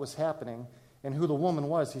saw what was happening and who the woman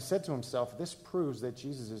was, he said to himself, "This proves that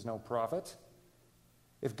Jesus is no prophet.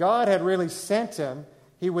 If God had really sent him,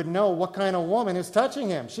 he would know what kind of woman is touching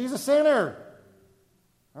him. She's a sinner."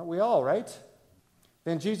 Aren't we all, right?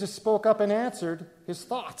 Then Jesus spoke up and answered his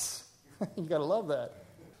thoughts. You got to love that.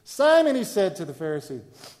 "Simon," he said to the Pharisee,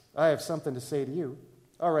 "I have something to say to you."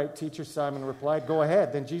 "All right, teacher," Simon replied, "go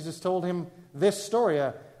ahead." Then Jesus told him this story.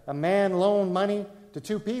 A man loaned money to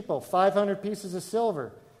 2 people, 500 pieces of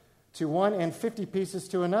silver to one and 50 pieces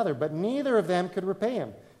to another, but neither of them could repay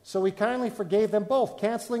him. So he kindly forgave them both,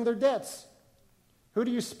 canceling their debts. "Who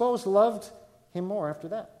do you suppose loved him more after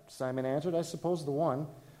that?" Simon answered, "I suppose the one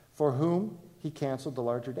for whom he canceled the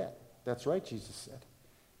larger debt." "That's right," Jesus said.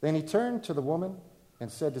 Then he turned to the woman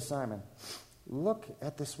and said to Simon, "Look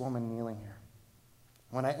at this woman kneeling here.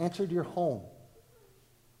 When I entered your home,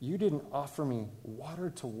 you didn't offer me water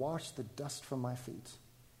to wash the dust from my feet,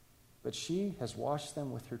 but she has washed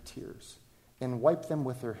them with her tears and wiped them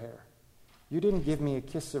with her hair. You didn't give me a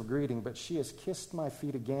kiss of greeting, but she has kissed my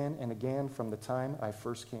feet again and again from the time I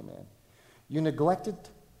first came in. You neglected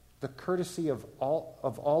the courtesy of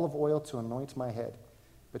olive oil to anoint my head,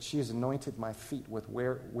 but she has anointed my feet with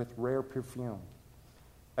rare perfume.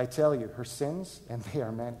 I tell you, her sins, and they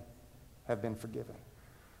are many, have been forgiven.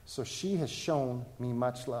 So she has shown me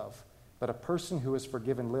much love, but a person who is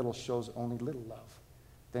forgiven little shows only little love."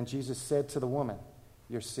 Then Jesus said to the woman,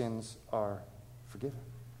 "Your sins are forgiven."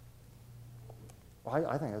 Well,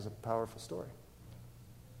 I think that's a powerful story.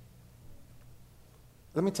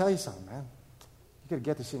 Let me tell you something, man. You got to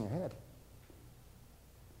get this in your head.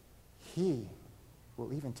 He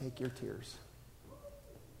will even take your tears.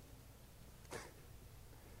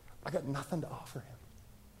 I got nothing to offer him.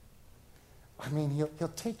 I mean, he'll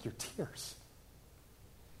take your tears.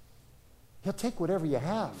 He'll take whatever you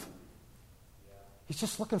have. He's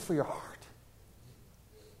just looking for your heart.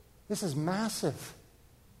 This is massive.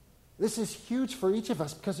 This is huge for each of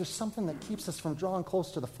us because there's something that keeps us from drawing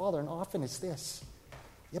close to the Father, and often it's this.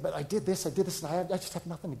 Yeah, but I did this, and I just have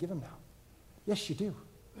nothing to give him now. Yes, you do.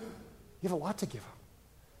 You have a lot to give him.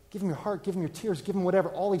 Give him your heart, give him your tears, give him whatever.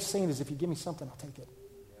 All he's saying is, if you give me something, I'll take it.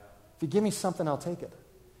 If you give me something, I'll take it.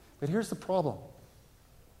 But here's the problem.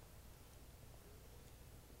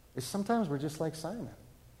 Is sometimes we're just like Simon.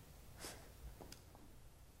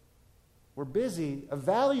 We're busy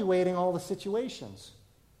evaluating all the situations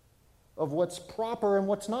of what's proper and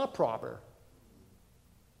what's not proper.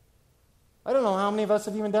 I don't know how many of us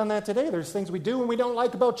have even done that today. There's things we do and we don't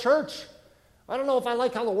like about church. I don't know if I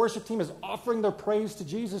like how the worship team is offering their praise to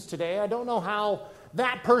Jesus today. I don't know how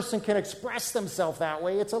that person can express themselves that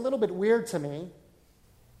way. It's a little bit weird to me.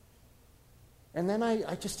 And then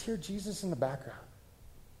I just hear Jesus in the background.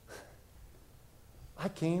 I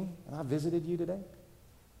came and I visited you today,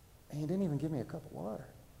 and you didn't even give me a cup of water.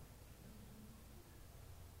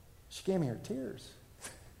 She gave me her tears.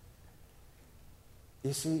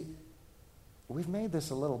 You see, we've made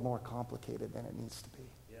this a little more complicated than it needs to be.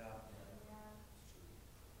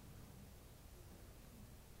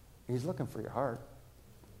 He's looking for your heart.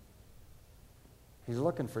 He's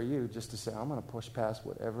looking for you just to say, I'm going to push past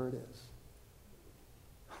whatever it is.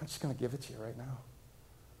 I'm just going to give it to you right now.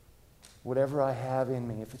 Whatever I have in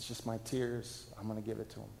me, if it's just my tears, I'm going to give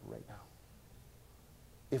it to him right now.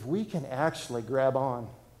 If we can actually grab on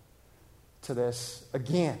to this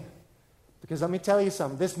again, because let me tell you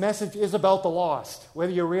something, this message is about the lost,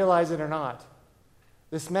 whether you realize it or not.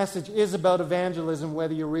 This message is about evangelism,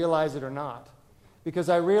 whether you realize it or not. Because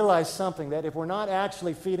I realize something, that if we're not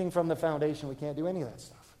actually feeding from the foundation, we can't do any of that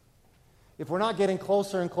stuff. If we're not getting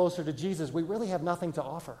closer and closer to Jesus, we really have nothing to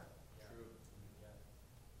offer.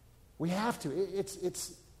 We have to.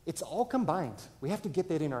 It's all combined. We have to get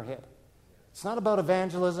that in our head. It's not about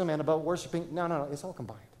evangelism and about worshiping. No. It's all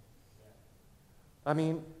combined. I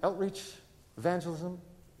mean, outreach, evangelism,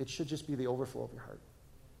 it should just be the overflow of your heart.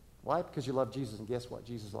 Why? Because you love Jesus, and guess what?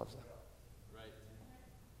 Jesus loves them.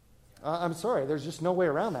 I'm sorry, there's just no way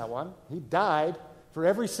around that one. He died for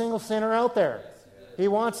every single sinner out there. He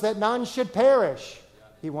wants that none should perish.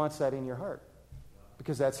 He wants that in your heart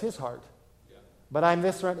because that's his heart. But I'm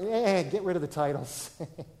this right. Get rid of the titles.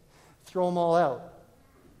 Throw them all out.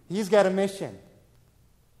 He's got a mission.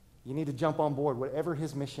 You need to jump on board, whatever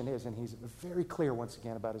his mission is, and he's very clear once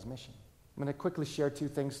again about his mission. I'm going to quickly share two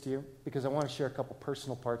things to you because I want to share a couple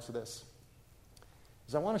personal parts of this.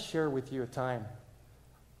 Because I want to share with you a time.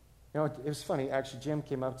 You know, it was funny. Actually, Jim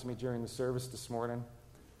came up to me during the service this morning,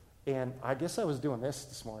 and I guess I was doing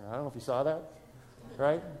this morning. I don't know if you saw that,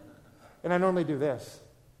 right? And I normally do this,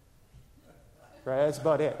 right? That's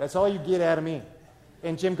about it. That's all you get out of me.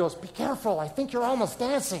 And Jim goes, "Be careful. I think you're almost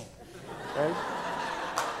dancing," right?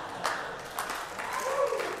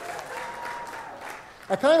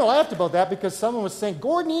 I kind of laughed about that because someone was saying,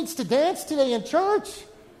 "Gord needs to dance today in church."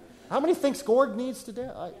 How many thinks Gord needs to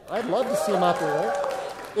dance? I'd love to see him up there, right?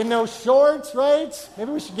 In those shorts, right?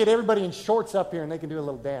 Maybe we should get everybody in shorts up here and they can do a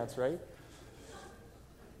little dance, right?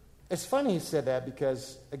 It's funny he said that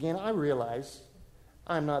because, again, I realize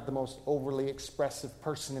I'm not the most overly expressive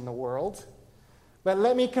person in the world. But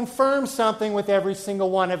let me confirm something with every single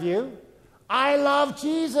one of you. I love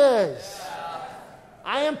Jesus.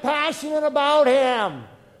 I am passionate about him.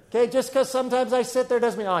 Okay, just because sometimes I sit there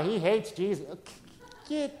doesn't mean, oh, he hates Jesus.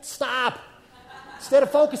 Stop. Instead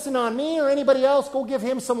of focusing on me or anybody else, go give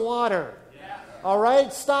him some water. Yeah. All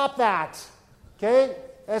right? Stop that. Okay?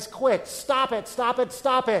 That's quick. Stop it, stop it,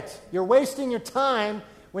 stop it. You're wasting your time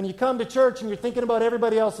when you come to church and you're thinking about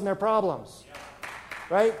everybody else and their problems.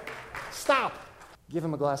 Yeah. Right? Stop. Give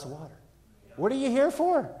him a glass of water. Yeah. What are you here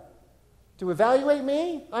for? To evaluate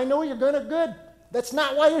me? I know you're good. That's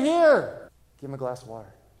not why you're here. Give him a glass of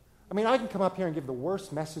water. I mean, I can come up here and give the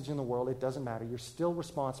worst message in the world. It doesn't matter. You're still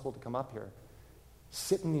responsible to come up here.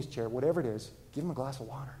 Sit in these chairs, whatever it is, give him a glass of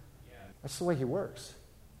water. Yeah. That's the way he works.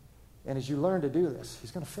 And as you learn to do this,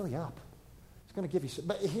 he's going to fill you up. He's going to give you...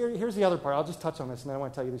 But here's the other part. I'll just touch on this, and then I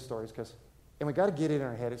want to tell you these stories. And we got to get it in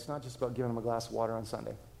our head. It's not just about giving him a glass of water on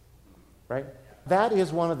Sunday. Right? That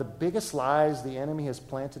is one of the biggest lies the enemy has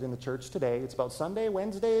planted in the church today. It's about Sunday,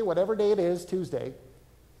 Wednesday, whatever day it is, Tuesday.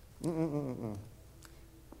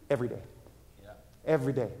 Every day. Yeah.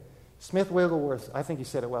 Every day. Smith Wigglesworth, I think he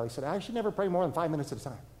said it well. He said, I should never pray more than 5 minutes at a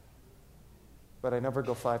time. But I never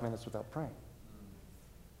go 5 minutes without praying.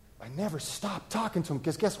 I never stop talking to him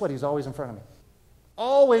because guess what? He's always in front of me.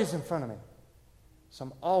 Always in front of me. So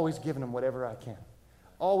I'm always giving him whatever I can.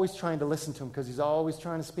 Always trying to listen to him because he's always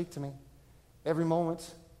trying to speak to me. Every moment,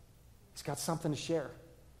 he's got something to share.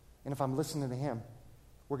 And if I'm listening to him,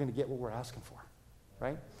 we're going to get what we're asking for,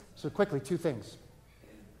 right? So quickly, two things.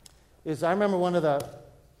 I remember one of the,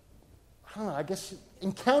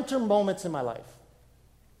 encounter moments in my life,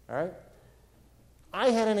 all right?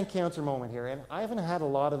 I had an encounter moment here, and I haven't had a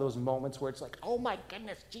lot of those moments where it's like, oh my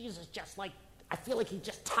goodness, Jesus I feel like he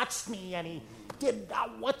just touched me and he did,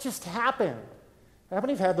 what just happened? Haven't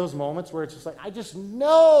you had those moments where it's just like, I just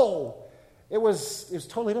know it was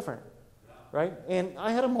totally different, right? And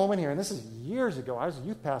I had a moment here, and this is years ago. I was a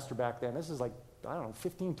youth pastor back then. This is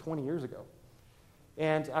 15, 20 years ago.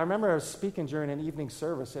 And I remember I was speaking during an evening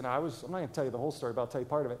service, and I'm not going to tell you the whole story, but I'll tell you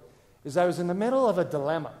part of it, I was in the middle of a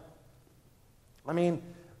dilemma. I mean,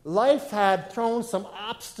 life had thrown some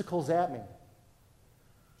obstacles at me.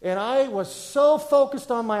 And I was so focused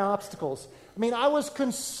on my obstacles. I mean, I was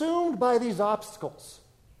consumed by these obstacles,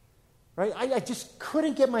 right? I just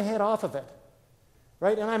couldn't get my head off of it,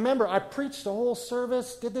 right? And I remember I preached the whole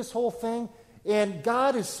service, did this whole thing, and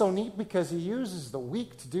God is so neat because he uses the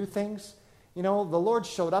weak to do things. You know, the Lord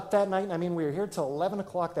showed up that night, and I mean, we were here till 11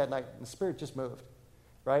 o'clock that night, and the Spirit just moved,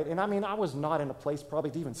 right? And I mean, I was not in a place probably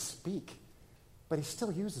to even speak, but he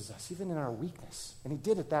still uses us, even in our weakness, and he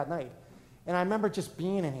did it that night. And I remember just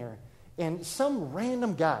being in here, and some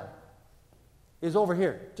random guy is over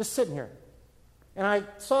here, just sitting here. And I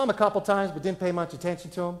saw him a couple times, but didn't pay much attention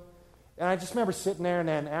to him. And I just remember sitting there, and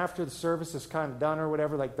then after the service is kind of done or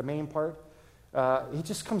whatever, like the main part, he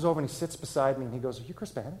just comes over and he sits beside me, and he goes, "Are you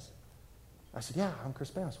Chris Banas?" I said, "Yeah, I'm Chris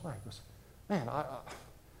Banas." Why? He goes, "Man,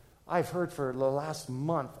 I've heard for the last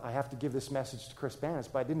month I have to give this message to Chris Banas,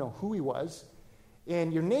 but I didn't know who he was.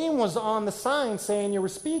 And your name was on the sign saying you were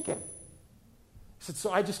speaking." He said,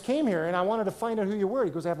 "So I just came here, and I wanted to find out who you were."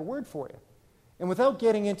 He goes, "I have a word for you." And without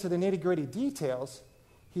getting into the nitty-gritty details,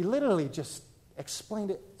 he literally just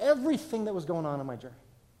explained everything that was going on in my journey.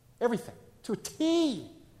 Everything. To a T.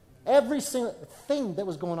 Every single thing that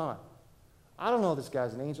was going on. I don't know if this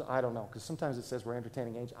guy's an angel. I don't know, because sometimes it says we're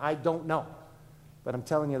entertaining angels. I don't know. But I'm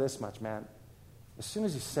telling you this much, man. As soon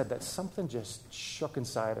as he said that, something just shook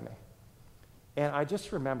inside of me. And I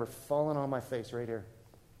just remember falling on my face right here.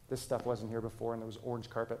 This stuff wasn't here before, and there was orange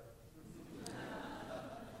carpet.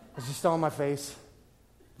 I was just on my face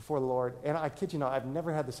before the Lord. And I kid you not, I've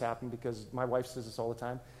never had this happen because my wife says this all the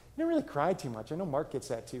time. You don't really cry too much. I know Mark gets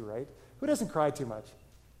that too, right? Who doesn't cry too much?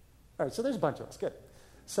 All right, so there's a bunch of us. Good.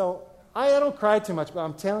 So I don't cry too much, but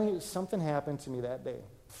I'm telling you, something happened to me that day.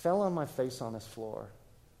 Fell on my face on this floor,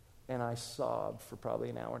 and I sobbed for probably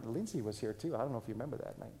an hour. And Lindsay was here too. I don't know if you remember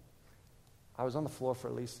that night. I was on the floor for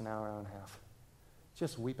at least an hour and a half.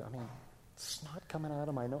 Just weeping. I mean, snot coming out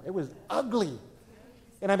of my nose. It was ugly.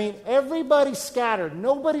 And I mean, everybody scattered.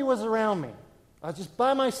 Nobody was around me. I was just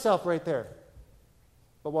by myself right there.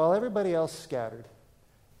 But while everybody else scattered,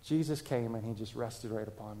 Jesus came and he just rested right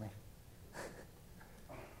upon me.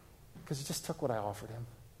 Because he just took what I offered him.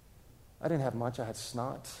 I didn't have much. I had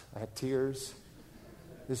snot. I had tears.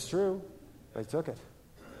 It's true. But he took it.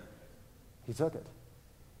 He took it.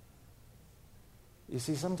 You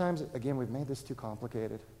see, sometimes, again, we've made this too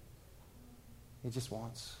complicated. He just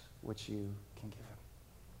wants what you can give him.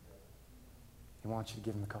 He wants you to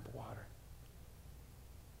give him a cup of water.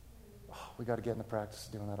 Oh, we got to get in the practice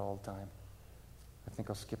of doing that all the time. I think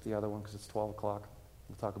I'll skip the other one because it's 12 o'clock.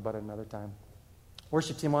 We'll talk about it another time.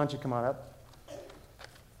 Worship team, why don't you come on up?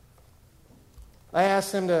 I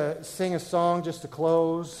asked them to sing a song just to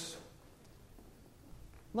close.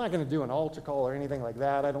 I'm not going to do an altar call or anything like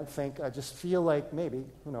that, I don't think. I just feel like maybe,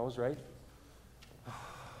 who knows, right?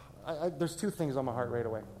 There's two things on my heart right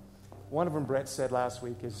away. One of them Brett said last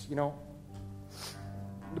week is, you know,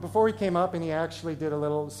 before he came up and he actually did a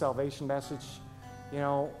little salvation message, you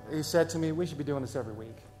know, he said to me, we should be doing this every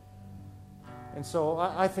week. And so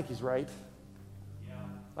I think he's right.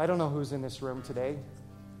 I don't know who's in this room today,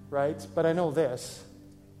 right? But I know this,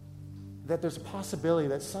 that there's a possibility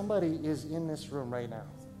that somebody is in this room right now.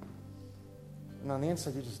 And on the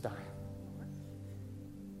inside, you're just dying.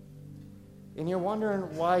 And you're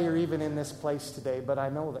wondering why you're even in this place today, but I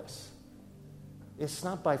know this. It's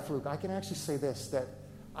not by fluke. I can actually say this, that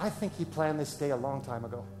I think he planned this day a long time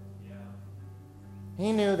ago.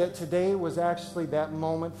 He knew that today was actually that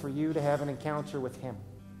moment for you to have an encounter with him.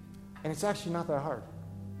 And it's actually not that hard.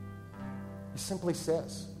 He simply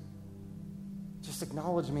says, just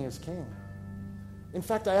acknowledge me as king. In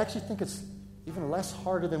fact, I actually think it's even less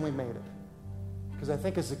harder than we made it. Because I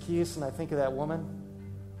think of Zacchaeus and I think of that woman,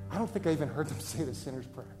 I don't think I even heard them say the sinner's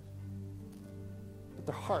prayer. But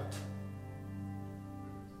their heart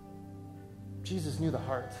Jesus knew the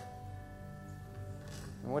heart.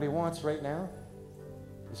 And what he wants right now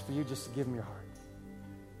is for you just to give him your heart.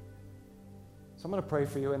 So I'm going to pray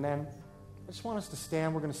for you, and then I just want us to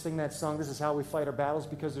stand. We're going to sing that song, This Is How We Fight Our Battles,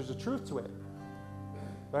 because there's a truth to it,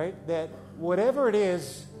 right? That whatever it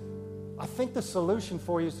is, I think the solution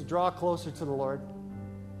for you is to draw closer to the Lord,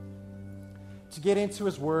 to get into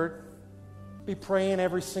his word, be praying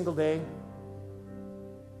every single day,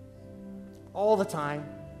 all the time,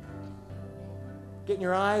 getting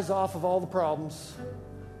your eyes off of all the problems,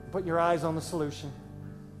 put your eyes on the solution.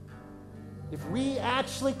 If we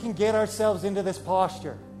actually can get ourselves into this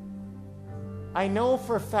posture, I know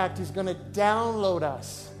for a fact he's going to download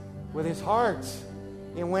us with his heart.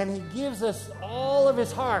 And when he gives us all of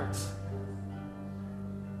his heart,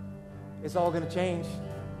 it's all going to change.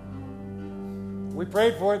 We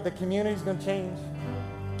prayed for it. The community's going to change.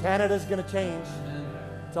 Canada's going to change.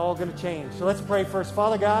 It's all going to change. So let's pray first.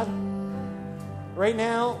 Father God, right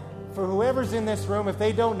now, for whoever's in this room, if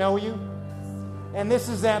they don't know you, and this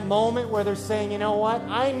is that moment where they're saying, you know what?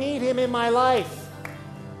 I need him in my life.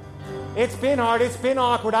 It's been hard. It's been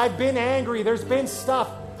awkward. I've been angry. There's been stuff.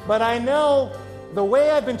 But I know the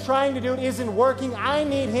way I've been trying to do it isn't working. I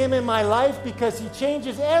need him in my life because he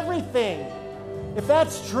changes everything. If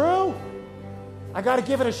that's true, I got to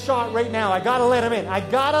give it a shot right now. I got to let him in. I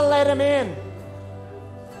got to let him in.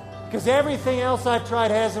 Because everything else I've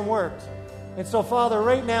tried hasn't worked. And so, Father,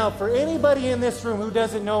 right now, for anybody in this room who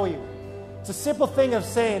doesn't know you, it's a simple thing of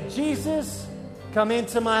saying, Jesus, come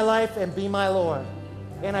into my life and be my Lord.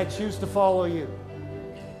 And I choose to follow you.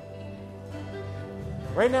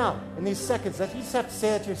 Right now, in these seconds, you just have to say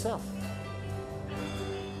that to yourself.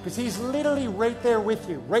 Because he's literally right there with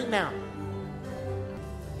you, right now.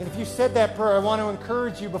 And if you said that prayer, I want to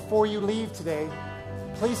encourage you before you leave today,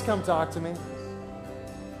 please come talk to me.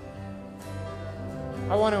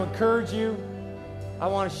 I want to encourage you. I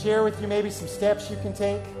want to share with you maybe some steps you can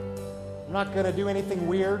take. I'm not going to do anything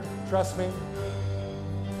weird, trust me.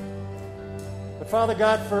 But Father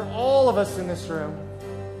God, for all of us in this room,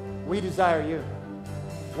 we desire you.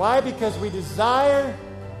 Why? Because we desire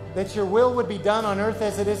that your will would be done on earth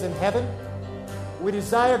as it is in heaven. We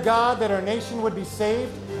desire, God, that our nation would be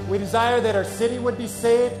saved. We desire that our city would be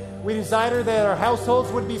saved. We desire that our households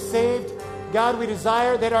would be saved. God, we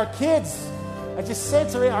desire that our kids, I just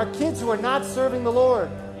sense our kids who are not serving the Lord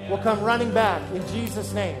will come running back in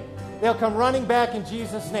Jesus' name. They'll come running back in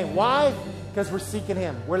Jesus' name. Why? Because we're seeking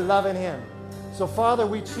him. We're loving him. So, Father,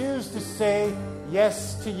 we choose to say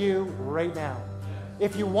yes to you right now.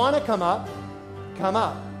 If you want to come up, come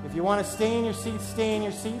up. If you want to stay in your seats, stay in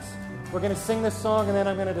your seats. We're going to sing this song, and then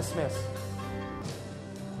I'm going to dismiss.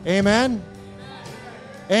 Amen.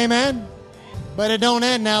 Amen. But it don't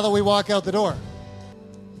end now that we walk out the door.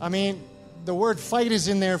 I mean, the word fight is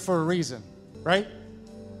in there for a reason, right?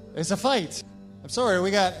 It's a fight. I'm sorry, we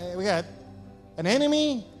got an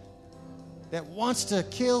enemy that wants to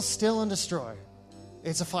kill, steal, and destroy.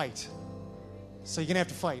 It's a fight. So you're going to have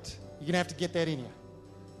to fight. You're going to have to get that in you.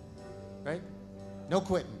 Right? No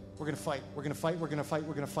quitting. We're going to fight. We're going to fight. We're going to fight.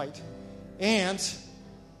 We're going to fight. And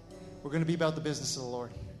we're going to be about the business of the Lord.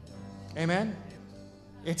 Amen?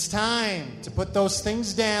 It's time to put those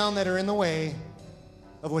things down that are in the way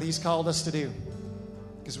of what he's called us to do.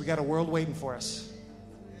 Because we got a world waiting for us.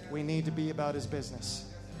 We need to be about his business.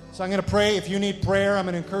 So I'm going to pray. If you need prayer, I'm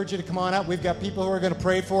going to encourage you to come on up. We've got people who are going to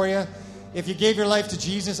pray for you. If you gave your life to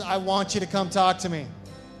Jesus, I want you to come talk to me.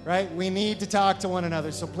 Right? We need to talk to one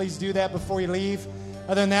another. So please do that before you leave.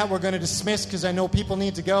 Other than that, we're going to dismiss because I know people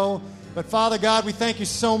need to go. But Father God, we thank you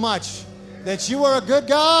so much that you are a good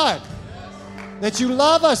God. That you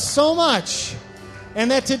love us so much.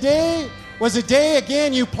 And that today was a day,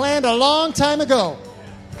 again, you planned a long time ago.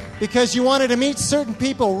 Because you wanted to meet certain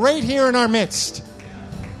people right here in our midst.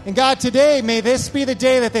 And God, today, may this be the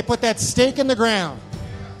day that they put that stake in the ground.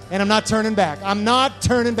 And I'm not turning back. I'm not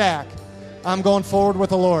turning back. I'm going forward with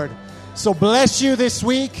the Lord. So bless you this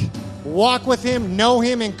week. Walk with him. Know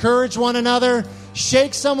him. Encourage one another.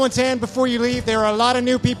 Shake someone's hand before you leave. There are a lot of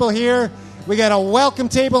new people here. We got a welcome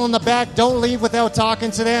table in the back. Don't leave without talking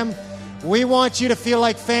to them. We want you to feel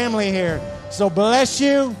like family here. So bless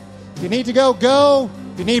you. If you need to go, go.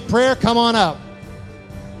 If you need prayer, come on up.